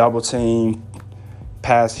 It's a double team.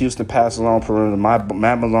 Houston passes along perimeter.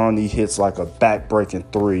 Matt Maloney hits like a back-breaking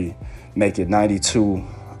 3, make it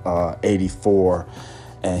 92-84.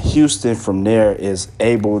 And Houston from there it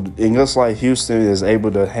looks like Houston is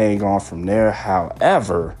able to hang on from there.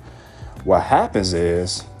 However, what happens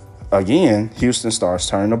is, again, Houston starts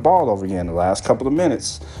turning the ball over again the last couple of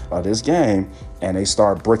minutes of this game, and they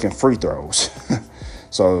start breaking free throws.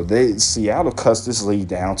 So Seattle cuts this lead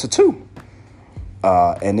down to 2.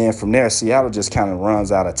 And then from there, Seattle just kind of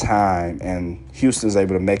runs out of time, and Houston's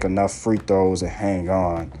able to make enough free throws and hang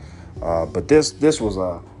on. But this was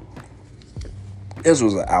an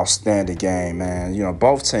outstanding game, man.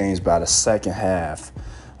 Both teams by the second half,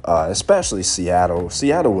 especially Seattle.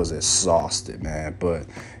 Seattle was exhausted, man. But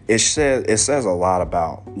it says a lot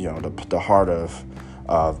about the heart of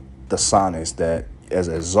the Sonics, that as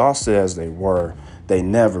exhausted as they were, they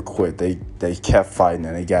never quit. They kept fighting,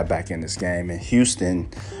 and they got back in this game. And Houston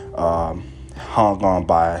hung on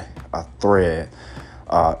by a thread.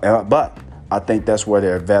 But I think that's where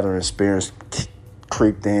their veteran experience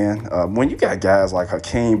creeped in. When you got guys like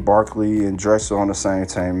Hakeem, Barkley, and Drexler on the same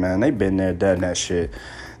team, man, they been there, done that shit.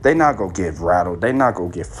 They not going to get rattled. They not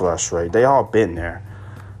going to get frustrated. They all been there.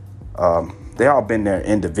 They all been there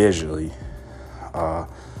individually.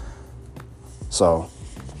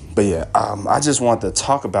 But yeah, I just wanted to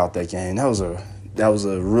talk about that game. That was a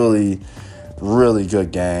really, really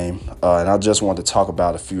good game, and I just wanted to talk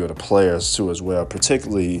about a few of the players too as well,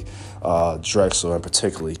 particularly Drexler and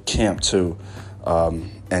particularly Kemp too,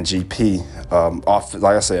 and GP.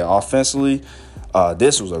 Like I said, offensively,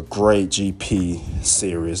 This was a great GP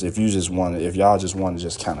series. If y'all just want to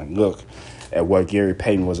just kind of look at what Gary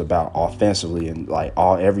Payton was about offensively and like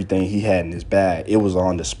everything he had in his bag, it was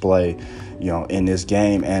on display, in this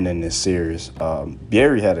game and in this series.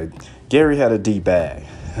 Gary had a D bag,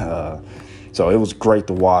 so it was great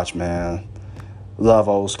to watch, man. Love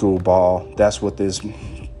old school ball. That's what this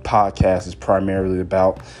podcast is primarily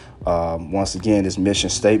about. Once again, this mission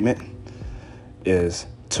statement is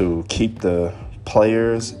to keep the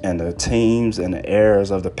players and the teams and the eras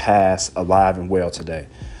of the past alive and well today.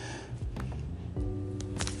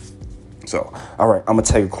 So, all right, I'm going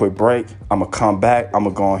to take a quick break. I'm going to come back. I'm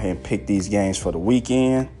going to go ahead and pick these games for the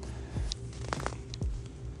weekend.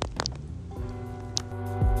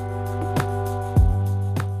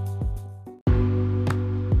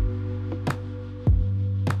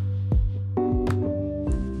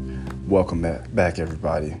 Welcome back,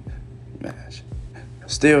 everybody. Man,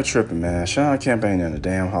 still tripping, man. Sean Kemp ain't in the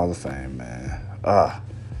damn Hall of Fame, man.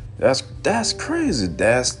 That's crazy.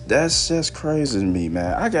 That's just crazy to me,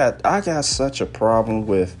 man. I got such a problem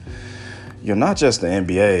with, not just the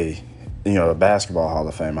NBA, the Basketball Hall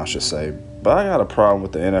of Fame, I should say, but I got a problem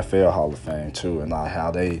with the NFL Hall of Fame too, and like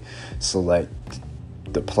how they select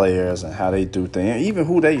the players and how they do things, even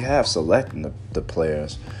who they have selecting the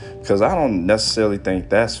players, because I don't necessarily think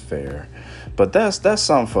that's fair. But that's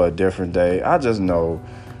something for a different day. I just know,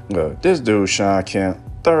 look, this dude, Sean Kemp,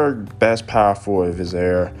 third best power forward of his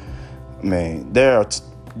era. I mean, there are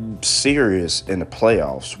series in the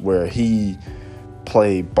playoffs where he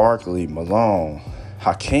played Barkley, Malone,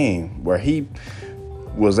 Hakeem, where he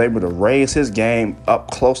was able to raise his game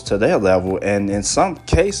up close to their level, and in some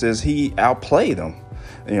cases he outplayed them.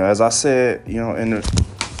 As I said,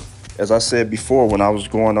 as I said before when I was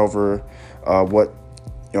going over what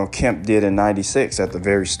Kemp did in '96 at the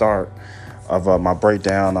very start of my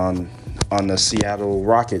breakdown on the Seattle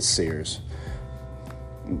Rockets series.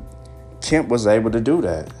 Kemp was able to do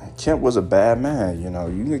that. Kemp was a bad man. You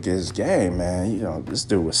look at his game, man. This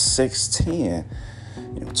dude was 6'10",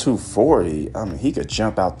 240. I mean, he could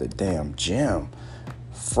jump out the damn gym.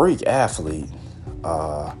 Freak athlete.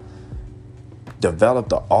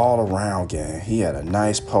 Developed an all-around game. He had a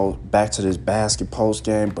nice back to this basket post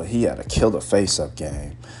game, but he had a killer face-up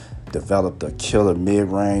game. Developed a killer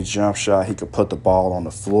mid-range jump shot. He could put the ball on the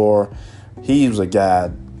floor. He was a guy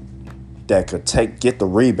that could get the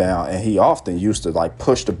rebound, and he often used to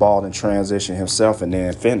push the ball in transition himself and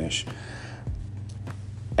then finish.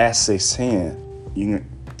 At 6'10",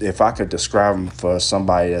 if I could describe him for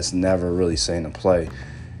somebody that's never really seen him play,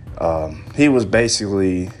 he was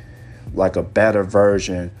basically like a better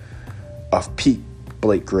version of peak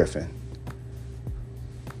Blake Griffin.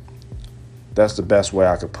 That's the best way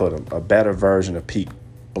I could put him. A better version of peak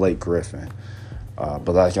Blake Griffin. But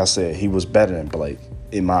like I said, he was better than Blake,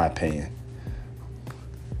 in my opinion.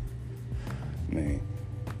 I mean,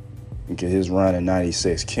 look at his run in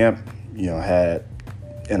 '96. Kemp, had,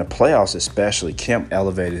 in the playoffs especially, Kemp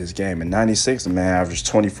elevated his game. In '96, the man averaged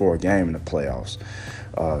 24 a game in the playoffs.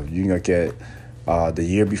 You look at the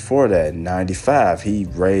year before that, in '95, he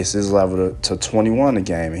raised his level to 21 a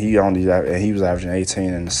game, and he was averaging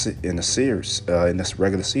 18 in the series, in this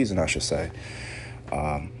regular season, I should say.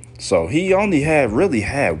 So he only really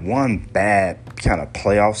had one bad kind of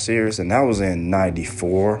playoff series, and that was in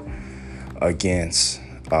 '94 against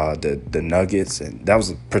the Nuggets, and that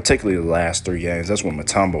was particularly the last three games. That's when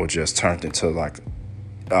Mutombo just turned into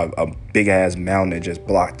a big-ass mountain that just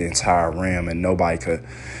blocked the entire rim, and nobody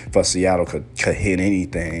for Seattle could hit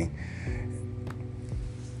anything.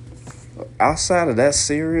 Outside of that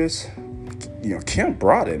series, Kemp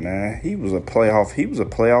brought it, man. He was a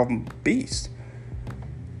playoff beast.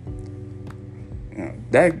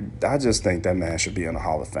 I just think that man should be in the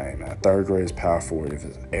Hall of Fame, man. Third greatest power forward of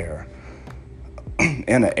his era.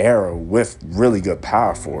 In an era with really good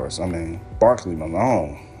power forwards. I mean, Barkley,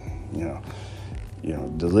 Malone,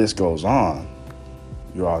 the list goes on.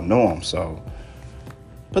 You all know him, so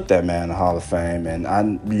put that man in the Hall of Fame. And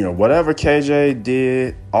whatever KJ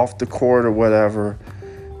did off the court or whatever,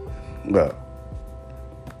 look,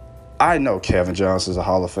 I know Kevin Johnson's a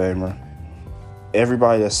Hall of Famer.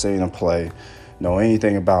 Everybody that's seen him play, know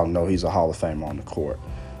anything about him, know he's a Hall of Famer on the court.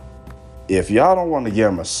 If y'all don't want to give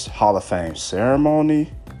him a Hall of Fame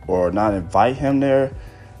ceremony or not invite him there,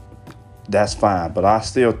 that's fine. But I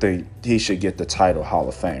still think he should get the title Hall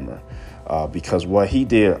of Famer because what he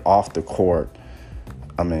did off the court,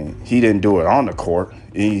 I mean, he didn't do it on the court.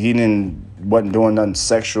 He wasn't doing nothing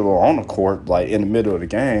sexual on the court, like in the middle of the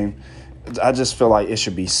game. I just feel like it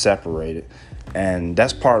should be separated. And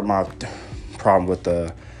that's part of my problem with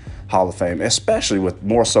the Hall of Fame, especially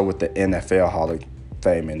more so with the NFL Hall of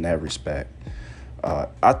Fame in that respect.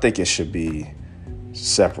 I think it should be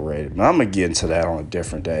separated. But I'm going to get into that on a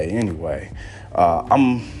different day anyway.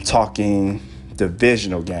 I'm talking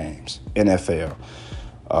divisional games, NFL.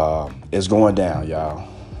 It's going down, y'all.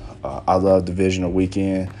 I love divisional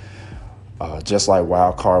weekend. Just like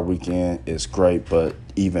Wildcard weekend is great, but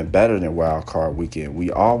even better than Wildcard weekend,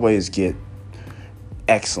 we always get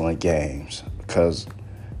excellent games because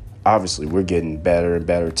obviously we're getting better and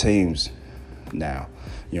better teams now.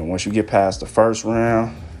 Once you get past the first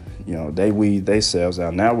round, they weed themselves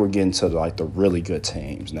out. Now we're getting to like the really good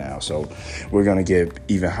teams now. So we're going to get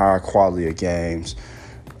even higher quality of games.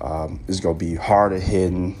 It's going to be harder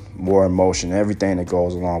hitting, more emotion, everything that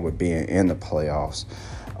goes along with being in the playoffs.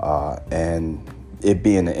 And it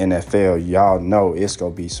being the NFL, y'all know it's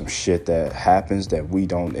going to be some shit that happens that we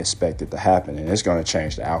don't expect it to happen. And it's going to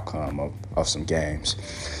change the outcome of some games.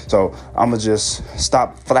 So I'm going to just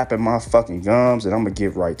stop flapping my fucking gums and I'm going to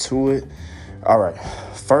get right to it. All right.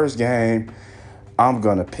 First game I'm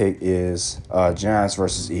going to pick is Giants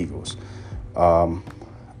versus Eagles. I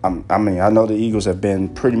know the Eagles have been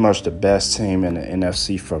pretty much the best team in the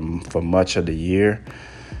NFC for much of the year.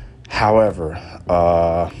 However,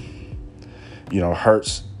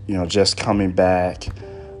 Hurts, just coming back.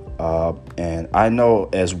 And I know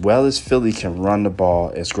as well as Philly can run the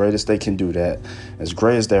ball, as great as they can do that, as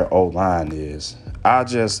great as their O-line is, I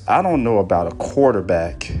don't know about a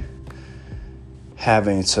quarterback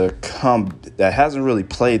having to that hasn't really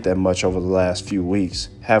played that much over the last few weeks,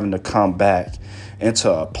 having to come back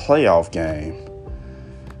into a playoff game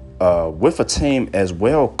with a team as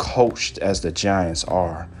well coached as the Giants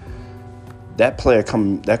are. That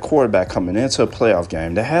quarterback coming into a playoff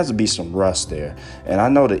game, there has to be some rust there. And I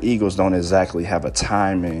know the Eagles don't exactly have a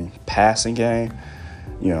timing passing game,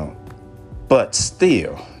 but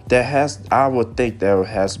still, I would think there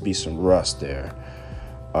has to be some rust there.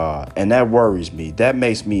 And that worries me. That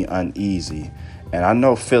makes me uneasy. And I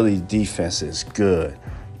know Philly's defense is good,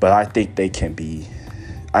 but I think they can be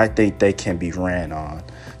ran on.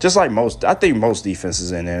 Just like I think most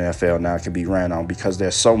defenses in the NFL now can be ran on because they're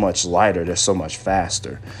so much lighter, they're so much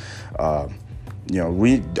faster.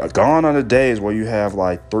 We gone on the days where you have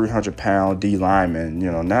like 300-pound D linemen.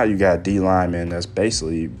 Now you got D linemen that's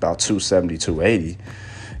basically about 270, 280.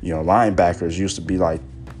 Linebackers used to be like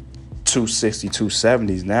 260,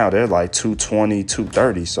 270s. Now they're like 220,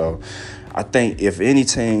 230. So I think if any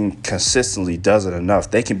team consistently does it enough,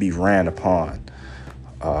 they can be ran upon.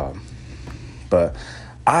 But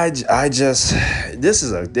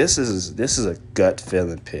this is a gut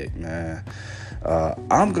feeling pick, man.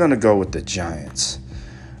 I'm gonna go with the Giants.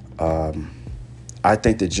 I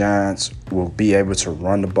think the Giants will be able to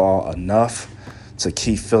run the ball enough to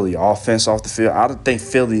keep Philly offense off the field. I don't think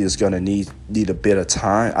Philly is gonna need a bit of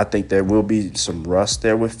time. I think there will be some rust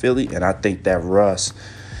there with Philly, and I think that rust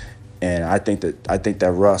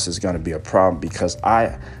is going to be a problem because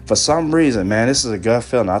for some reason, man, this is a gut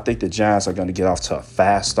feeling. I think the Giants are going to get off to a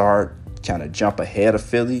fast start, kind of jump ahead of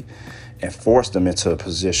Philly and force them into a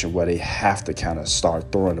position where they have to kind of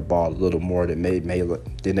start throwing the ball a little more than they may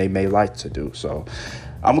like to do. So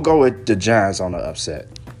I'm going to go with the Giants on the upset.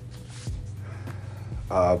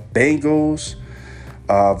 Bengals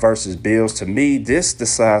versus Bills. To me, this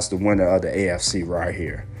decides the winner of the AFC right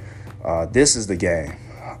here. This is the game.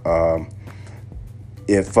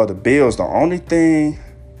 If for the Bills, the only thing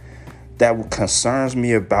that concerns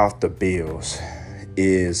me about the Bills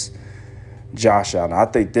is Josh Allen. I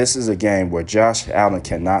think this is a game where Josh Allen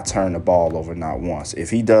cannot turn the ball over not once. If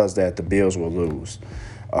he does that, the Bills will lose.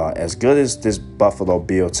 As good as this Buffalo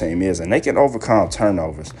Bill team is, and they can overcome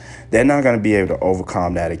turnovers, they're not going to be able to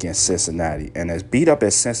overcome that against Cincinnati. And as beat up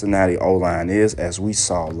as Cincinnati O-line is, as we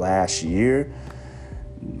saw last year,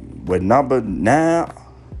 with number 9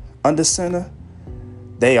 under center,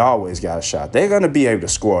 they always got a shot. They're going to be able to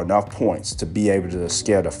score enough points to be able to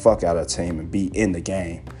scare the fuck out of a team and be in the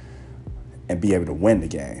game and be able to win the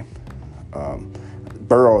game.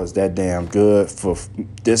 Burrow is that damn good for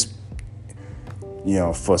this.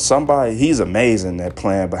 For somebody, he's amazing at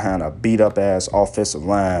playing behind a beat-up-ass offensive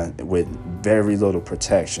line with very little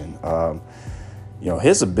protection.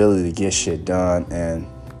 His ability to get shit done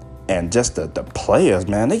and just the players,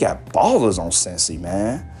 man, they got ballers on Cincy,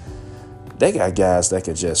 man. They got guys that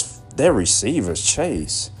could their receivers,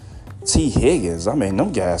 Chase, T. Higgins,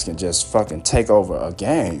 them guys can just fucking take over a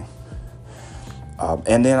game.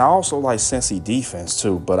 And then I also like Cincy defense,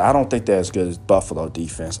 too, but I don't think they're as good as Buffalo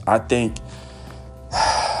defense.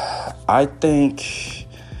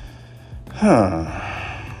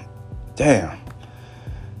 Damn.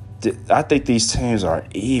 I think these teams are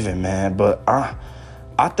even, man. But I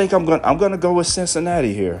think I'm gonna go with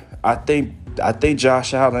Cincinnati here. I think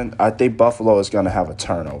Josh Allen. I think Buffalo is gonna have a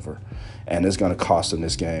turnover, and it's gonna cost them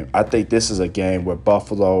this game. I think this is a game where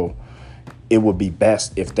Buffalo. It would be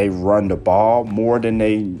best if they run the ball more than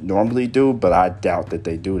they normally do, but I doubt that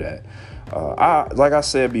they do that. Like I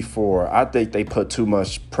said before, I think they put too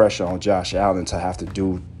much pressure on Josh Allen to have to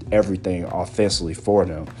do everything offensively for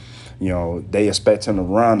them. You know, they expect him to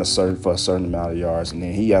run for a certain amount of yards, and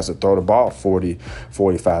then he has to throw the ball 40,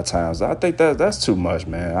 45 times. I think that's too much,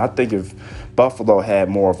 man. I think if Buffalo had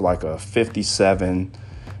more of like a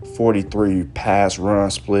 57-43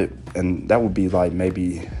 pass-run split, and that would be like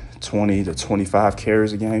maybe 20 to 25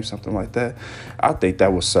 carries a game, something like that, I think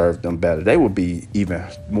that would serve them better. They would be even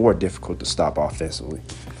more difficult to stop offensively.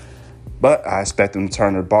 But I expect them to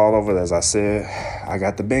turn the ball over. As I said, I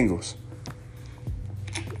got the Bengals.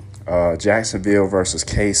 Jacksonville versus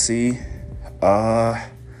KC.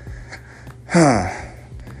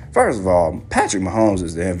 First of all, Patrick Mahomes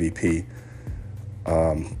is the MVP.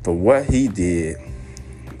 For what he did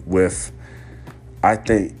with, I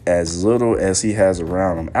think, as little as he has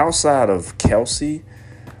around him, outside of Kelsey,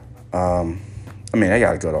 I mean, they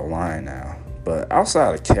got to go to the line now. But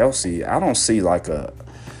outside of Kelsey, I don't see like a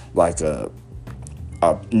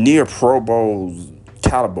near Pro Bowl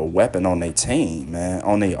caliber weapon on their team, man,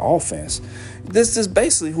 on their offense. This is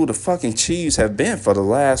basically who the fucking Chiefs have been for the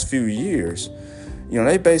last few years. You know,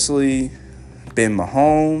 they basically been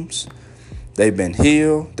Mahomes, they've been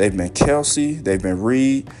Hill, they've been Kelsey, they've been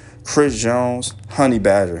Reed, Chris Jones, Honey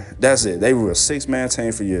Badger. That's it. They were a six-man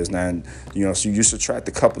team for years now. And, you know, so you subtract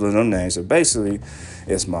a couple of them names. So basically,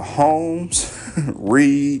 it's Mahomes,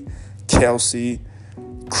 Reed, Kelsey,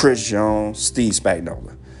 Chris Jones, Steve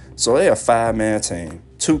Spagnuolo. So they're a five-man team,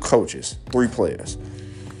 2 coaches, 3 players.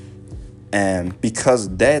 And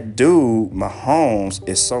because that dude, Mahomes,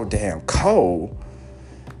 is so damn cold,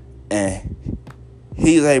 and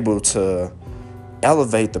he's able to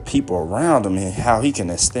elevate the people around him and how he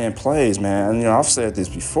can extend plays, man. And, you know, I've said this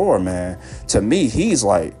before, man. To me, he's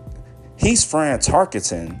Fran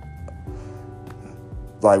Tarkenton.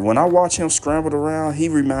 Like, when I watch him scramble around, he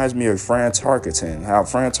reminds me of Fran Tarkenton. How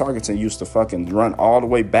Fran Tarkenton used to fucking run all the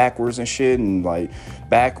way backwards and shit, and like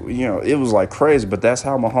back, you know, it was like crazy. But that's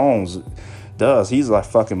how Mahomes does. He's like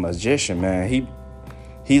fucking magician, man.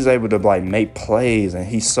 He's able to like make plays, and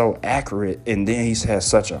he's so accurate, and then he has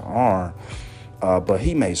such an arm. But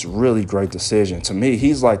he makes really great decisions. To me,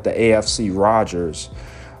 he's like the AFC Rodgers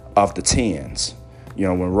of the 10s. You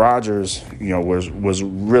know, when Rodgers, you know, was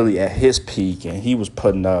really at his peak, and he was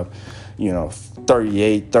putting up, you know,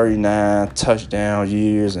 38, 39 touchdown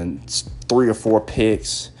years and 3 or 4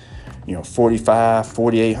 picks, you know, 45,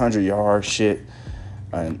 4,800 yard shit,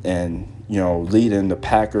 and you know, leading the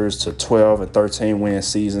Packers to 12 and 13 win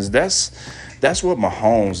seasons. That's what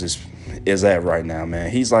Mahomes is at right now, man.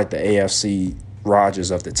 He's like the AFC Rodgers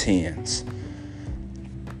of the 10s.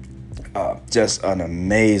 Just an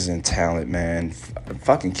amazing talent, man.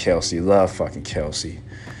 Fucking Kelsey. Love fucking Kelsey.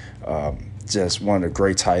 Just one of the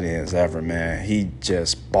great tight ends ever, man. He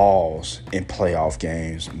just balls in playoff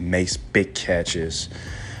games, makes big catches.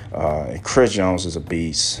 And Chris Jones is a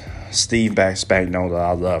beast. Steve Spagnuolo,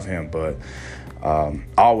 I love him, but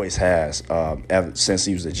always has ever since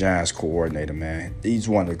he was the Giants coordinator, man. He's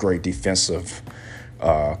one of the great defensive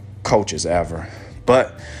coaches ever.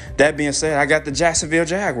 But that being said, I got the Jacksonville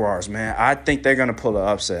Jaguars, man. I think they're going to pull an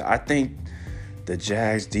upset. I think the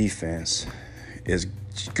Jags defense is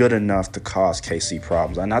good enough to cause KC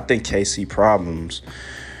problems. And I think KC problems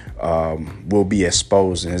will be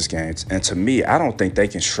exposed in this game. And to me, I don't think they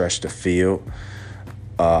can stretch the field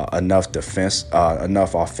enough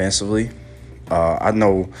offensively. I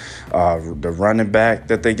know the running back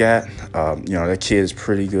that they got, you know, that kid is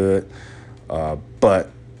pretty good.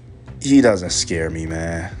 But he doesn't scare me,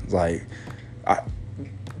 man. Like,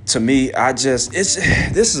 to me, this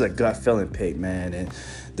is a gut feeling pick, man. And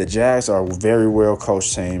the Jags are a very well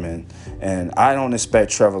coached team, and I don't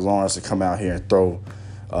expect Trevor Lawrence to come out here and throw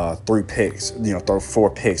 3 picks, you know, throw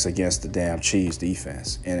 4 picks against the damn Chiefs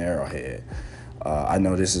defense in Arrowhead. I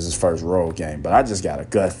know this is his first road game, but I just got a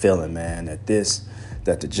gut feeling, man, that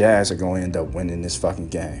the Jags are going to end up winning this fucking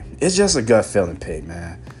game. It's just a gut feeling pick,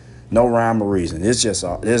 man. No rhyme or reason. It's just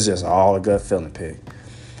all a gut feeling pick.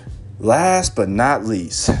 Last but not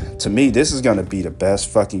least, to me, this is going to be the best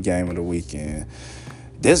fucking game of the weekend.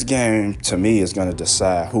 This game, to me, is going to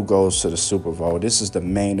decide who goes to the Super Bowl. This is the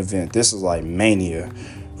main event. This is like Mania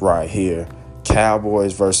right here.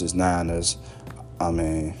 Cowboys versus Niners. I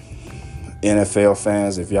mean, NFL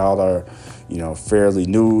fans, if y'all are, fairly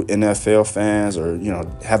new NFL fans, or,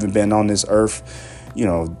 haven't been on this earth,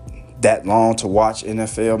 that long to watch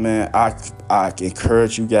NFL, man, I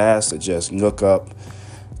encourage you guys to just look up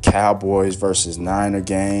Cowboys versus Niner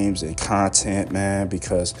games and content, man,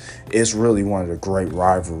 because it's really one of the great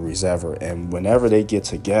rivalries ever. And whenever they get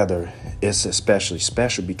together, it's especially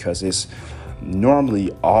special because it's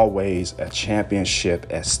normally always a championship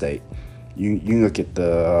at stake. You look at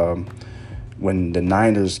when the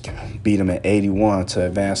Niners beat them in 81 to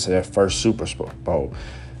advance to their first Super Bowl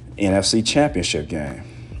NFC championship game.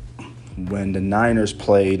 When the Niners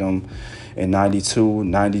played them in 92,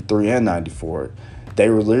 93, and 94, they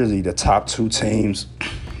were literally the top two teams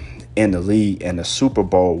in the league, and the Super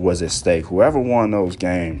Bowl was at stake. Whoever won those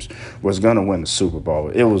games was going to win the Super Bowl.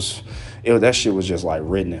 That shit was just like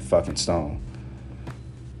written in fucking stone.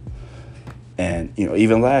 And,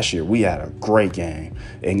 even last year, we had a great game.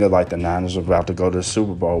 It looked like the Niners were about to go to the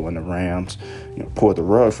Super Bowl when the Rams, pulled the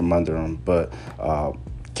rug from under them. But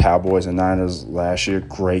Cowboys and Niners last year,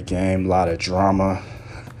 great game, a lot of drama.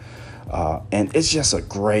 And it's just a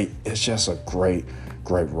great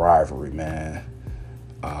rivalry, man.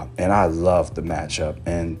 And I love the matchup.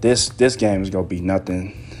 And this game is going to be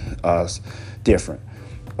nothing different.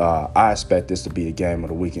 I expect this to be the game of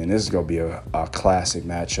the weekend. This is going to be a classic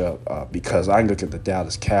matchup because I look at the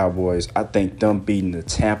Dallas Cowboys. I think them beating the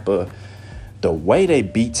Tampa, the way they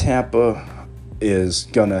beat Tampa is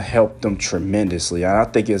going to help them tremendously. And I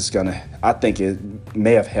think it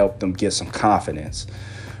may have helped them get some confidence.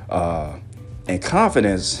 And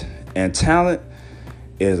confidence and talent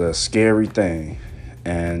is a scary thing.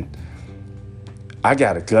 And I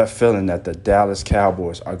got a gut feeling that the Dallas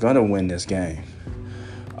Cowboys are going to win this game.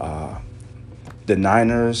 The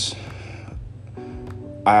Niners,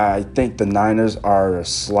 I think the Niners are a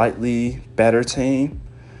slightly better team,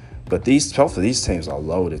 but both of these teams are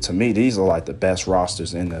loaded. To me, these are like the best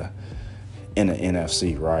rosters in the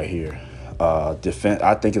NFC right here. I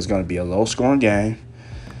think it's going to be a low-scoring game,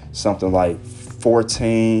 something like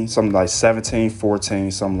 14, something like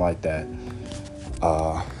 17-14, something like that,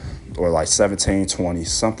 or like 17-20,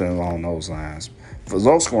 something along those lines. For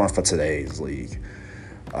low-scoring for today's league.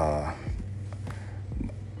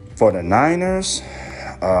 For the Niners,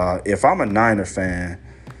 if I'm a Niner fan,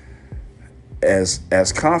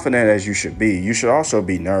 as confident as you should be, you should also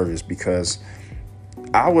be nervous because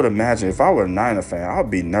I would imagine if I were a Niner fan, I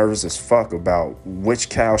would be nervous as fuck about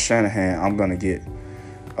which Kyle Shanahan I'm going to get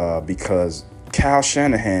because Kyle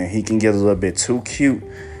Shanahan, he can get a little bit too cute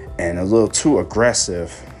and a little too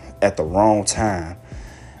aggressive at the wrong time.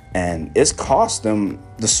 And it's cost them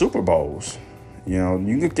the Super Bowls. You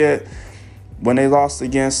look at when they lost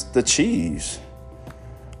against the Chiefs,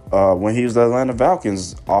 when he was the Atlanta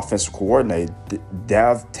Falcons offensive coordinator,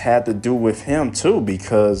 that had to do with him too,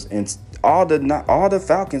 because all the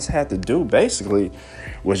Falcons had to do basically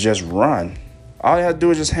was just run. All they had to do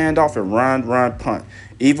was just hand off and run, punt.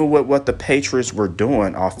 Even with what the Patriots were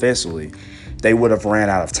doing offensively, they would have ran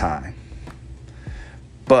out of time.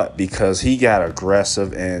 But because he got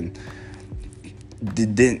aggressive and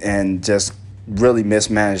just really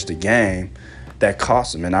mismanaged the game, that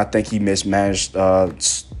cost him. And I think he mismanaged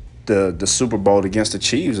the Super Bowl against the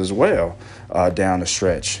Chiefs as well down the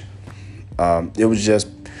stretch. It was just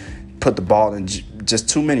put the ball in just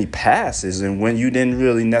too many passes, and when you didn't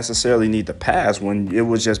really necessarily need to pass, when it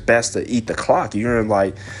was just best to eat the clock, you're in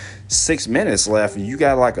like 6 minutes left and you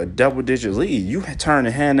got like a double-digit lead, you turn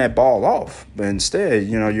and hand that ball off. But instead,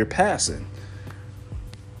 you're passing.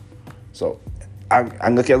 So I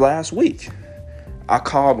look at last week. I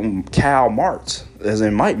called him Cal Martz, as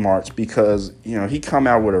in Mike Martz, because, he come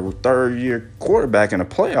out with a third-year quarterback in a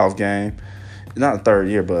playoff game. Not a third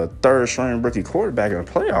year, but a third-string rookie quarterback in a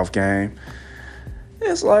playoff game.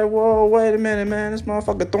 It's like, whoa, wait a minute, man. This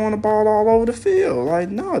motherfucker throwing the ball all over the field. Like,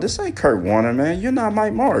 no, this ain't Kurt Warner, man. You're not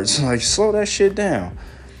Mike Martz. Like, slow that shit down.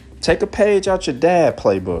 Take a page out your dad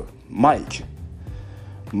playbook. Mike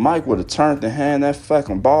would have turned and hand that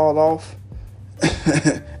fucking ball off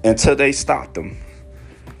until they stopped him.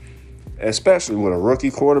 Especially with a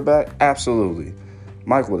rookie quarterback, absolutely.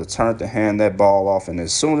 Mike would have turned to hand that ball off, and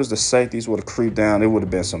as soon as the safeties would have creeped down, it would have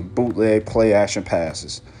been some bootleg play-action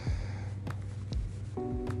passes.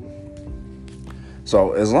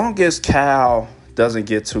 So as long as Cal doesn't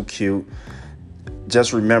get too cute,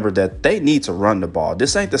 just remember that they need to run the ball.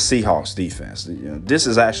 This ain't the Seahawks defense. This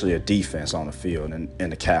is actually a defense on the field in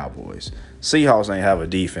the Cowboys. Seahawks ain't have a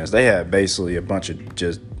defense. They had basically a bunch of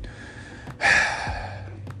just...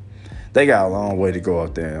 They got a long way to go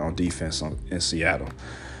up there on defense in Seattle.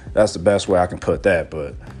 That's the best way I can put that.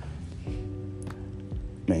 But,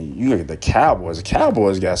 mean, you look at the Cowboys. The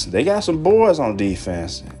Cowboys got some boys on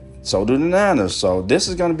defense. So do the Niners. So this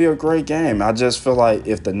is going to be a great game. I just feel like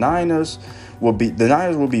if the Niners will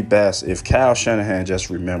be best if Kyle Shanahan just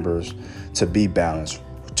remembers to be balanced.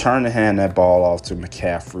 Turn to hand that ball off to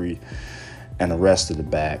McCaffrey and the rest of the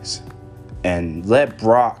backs, and let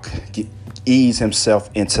Brock ease himself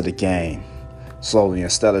into the game slowly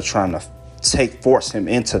instead of trying to force him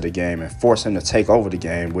into the game and force him to take over the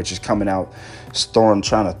game, which is coming out trying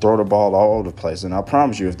to throw the ball all over the place. And I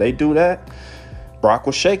promise you, if they do that, Brock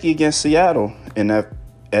was shaky against Seattle, and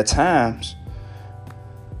at times,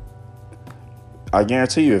 I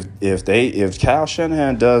guarantee you, if Kyle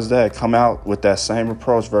Shanahan does that, come out with that same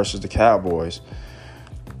approach versus the Cowboys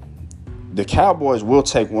will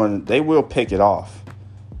take one. They will pick it off,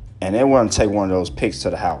 and they want to take one of those picks to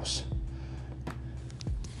the house.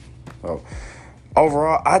 So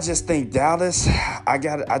overall, I just think Dallas. I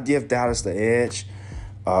give Dallas the edge.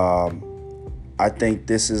 I think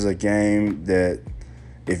this is a game that,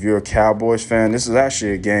 if you're a Cowboys fan, this is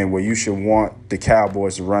actually a game where you should want the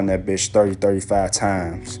Cowboys to run that bitch 30, 35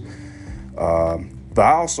 times. But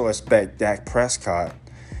I also expect Dak Prescott.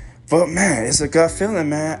 But, man, it's a gut feeling,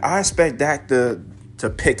 man. I expect Dak to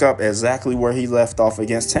pick up exactly where he left off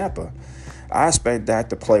against Tampa. I expect Dak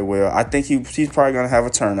to play well. I think he's probably going to have a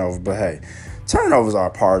turnover. But, hey, turnovers are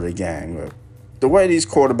a part of the game. But the way these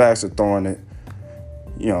quarterbacks are throwing it,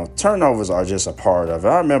 turnovers are just a part of it.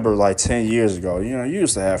 I remember like 10 years ago, you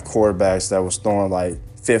used to have quarterbacks that was throwing like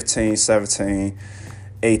 15, 17,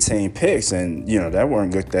 18 picks, and, that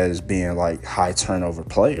weren't looked at as being like high turnover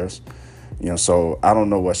players. So I don't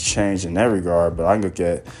know what's changed in that regard, but I look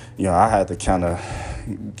at, I had to kind of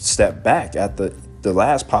step back at the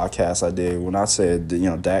last podcast I did when I said,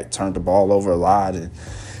 Dak turned the ball over a lot, and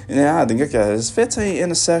I had to look at it. Is 15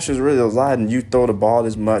 interceptions really a lot, and you throw the ball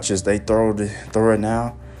as much as they throw it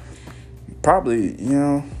now? Probably,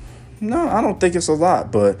 no, I don't think it's a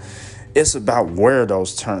lot, but it's about where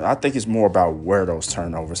those I think it's more about where those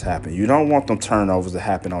turnovers happen. You don't want them turnovers to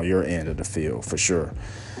happen on your end of the field, for sure.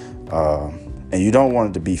 And you don't want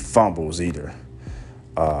it to be fumbles either,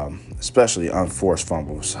 especially unforced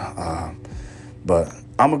fumbles. But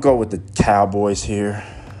I'm going to go with the Cowboys here.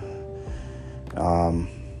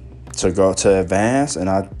 To advance, and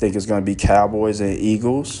I think it's going to be Cowboys and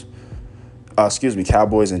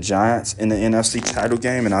Giants in the NFC title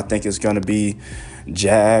game, and I think it's going to be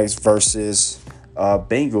Jags versus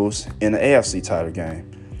Bengals in the AFC title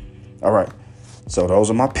game. All right, so those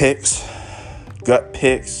are my picks, gut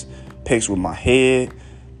picks with my head,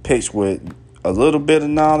 picks with a little bit of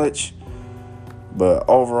knowledge, but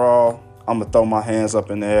overall, I'm going to throw my hands up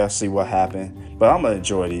in the air, see what happens, but I'm going to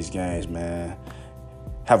enjoy these games, man.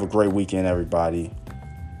 Have a great weekend, everybody.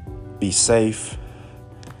 Be safe.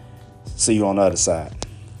 See you on the other side.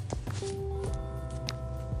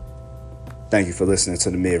 Thank you for listening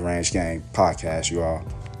to the Mid-Range Game podcast, you all.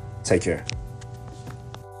 Take care.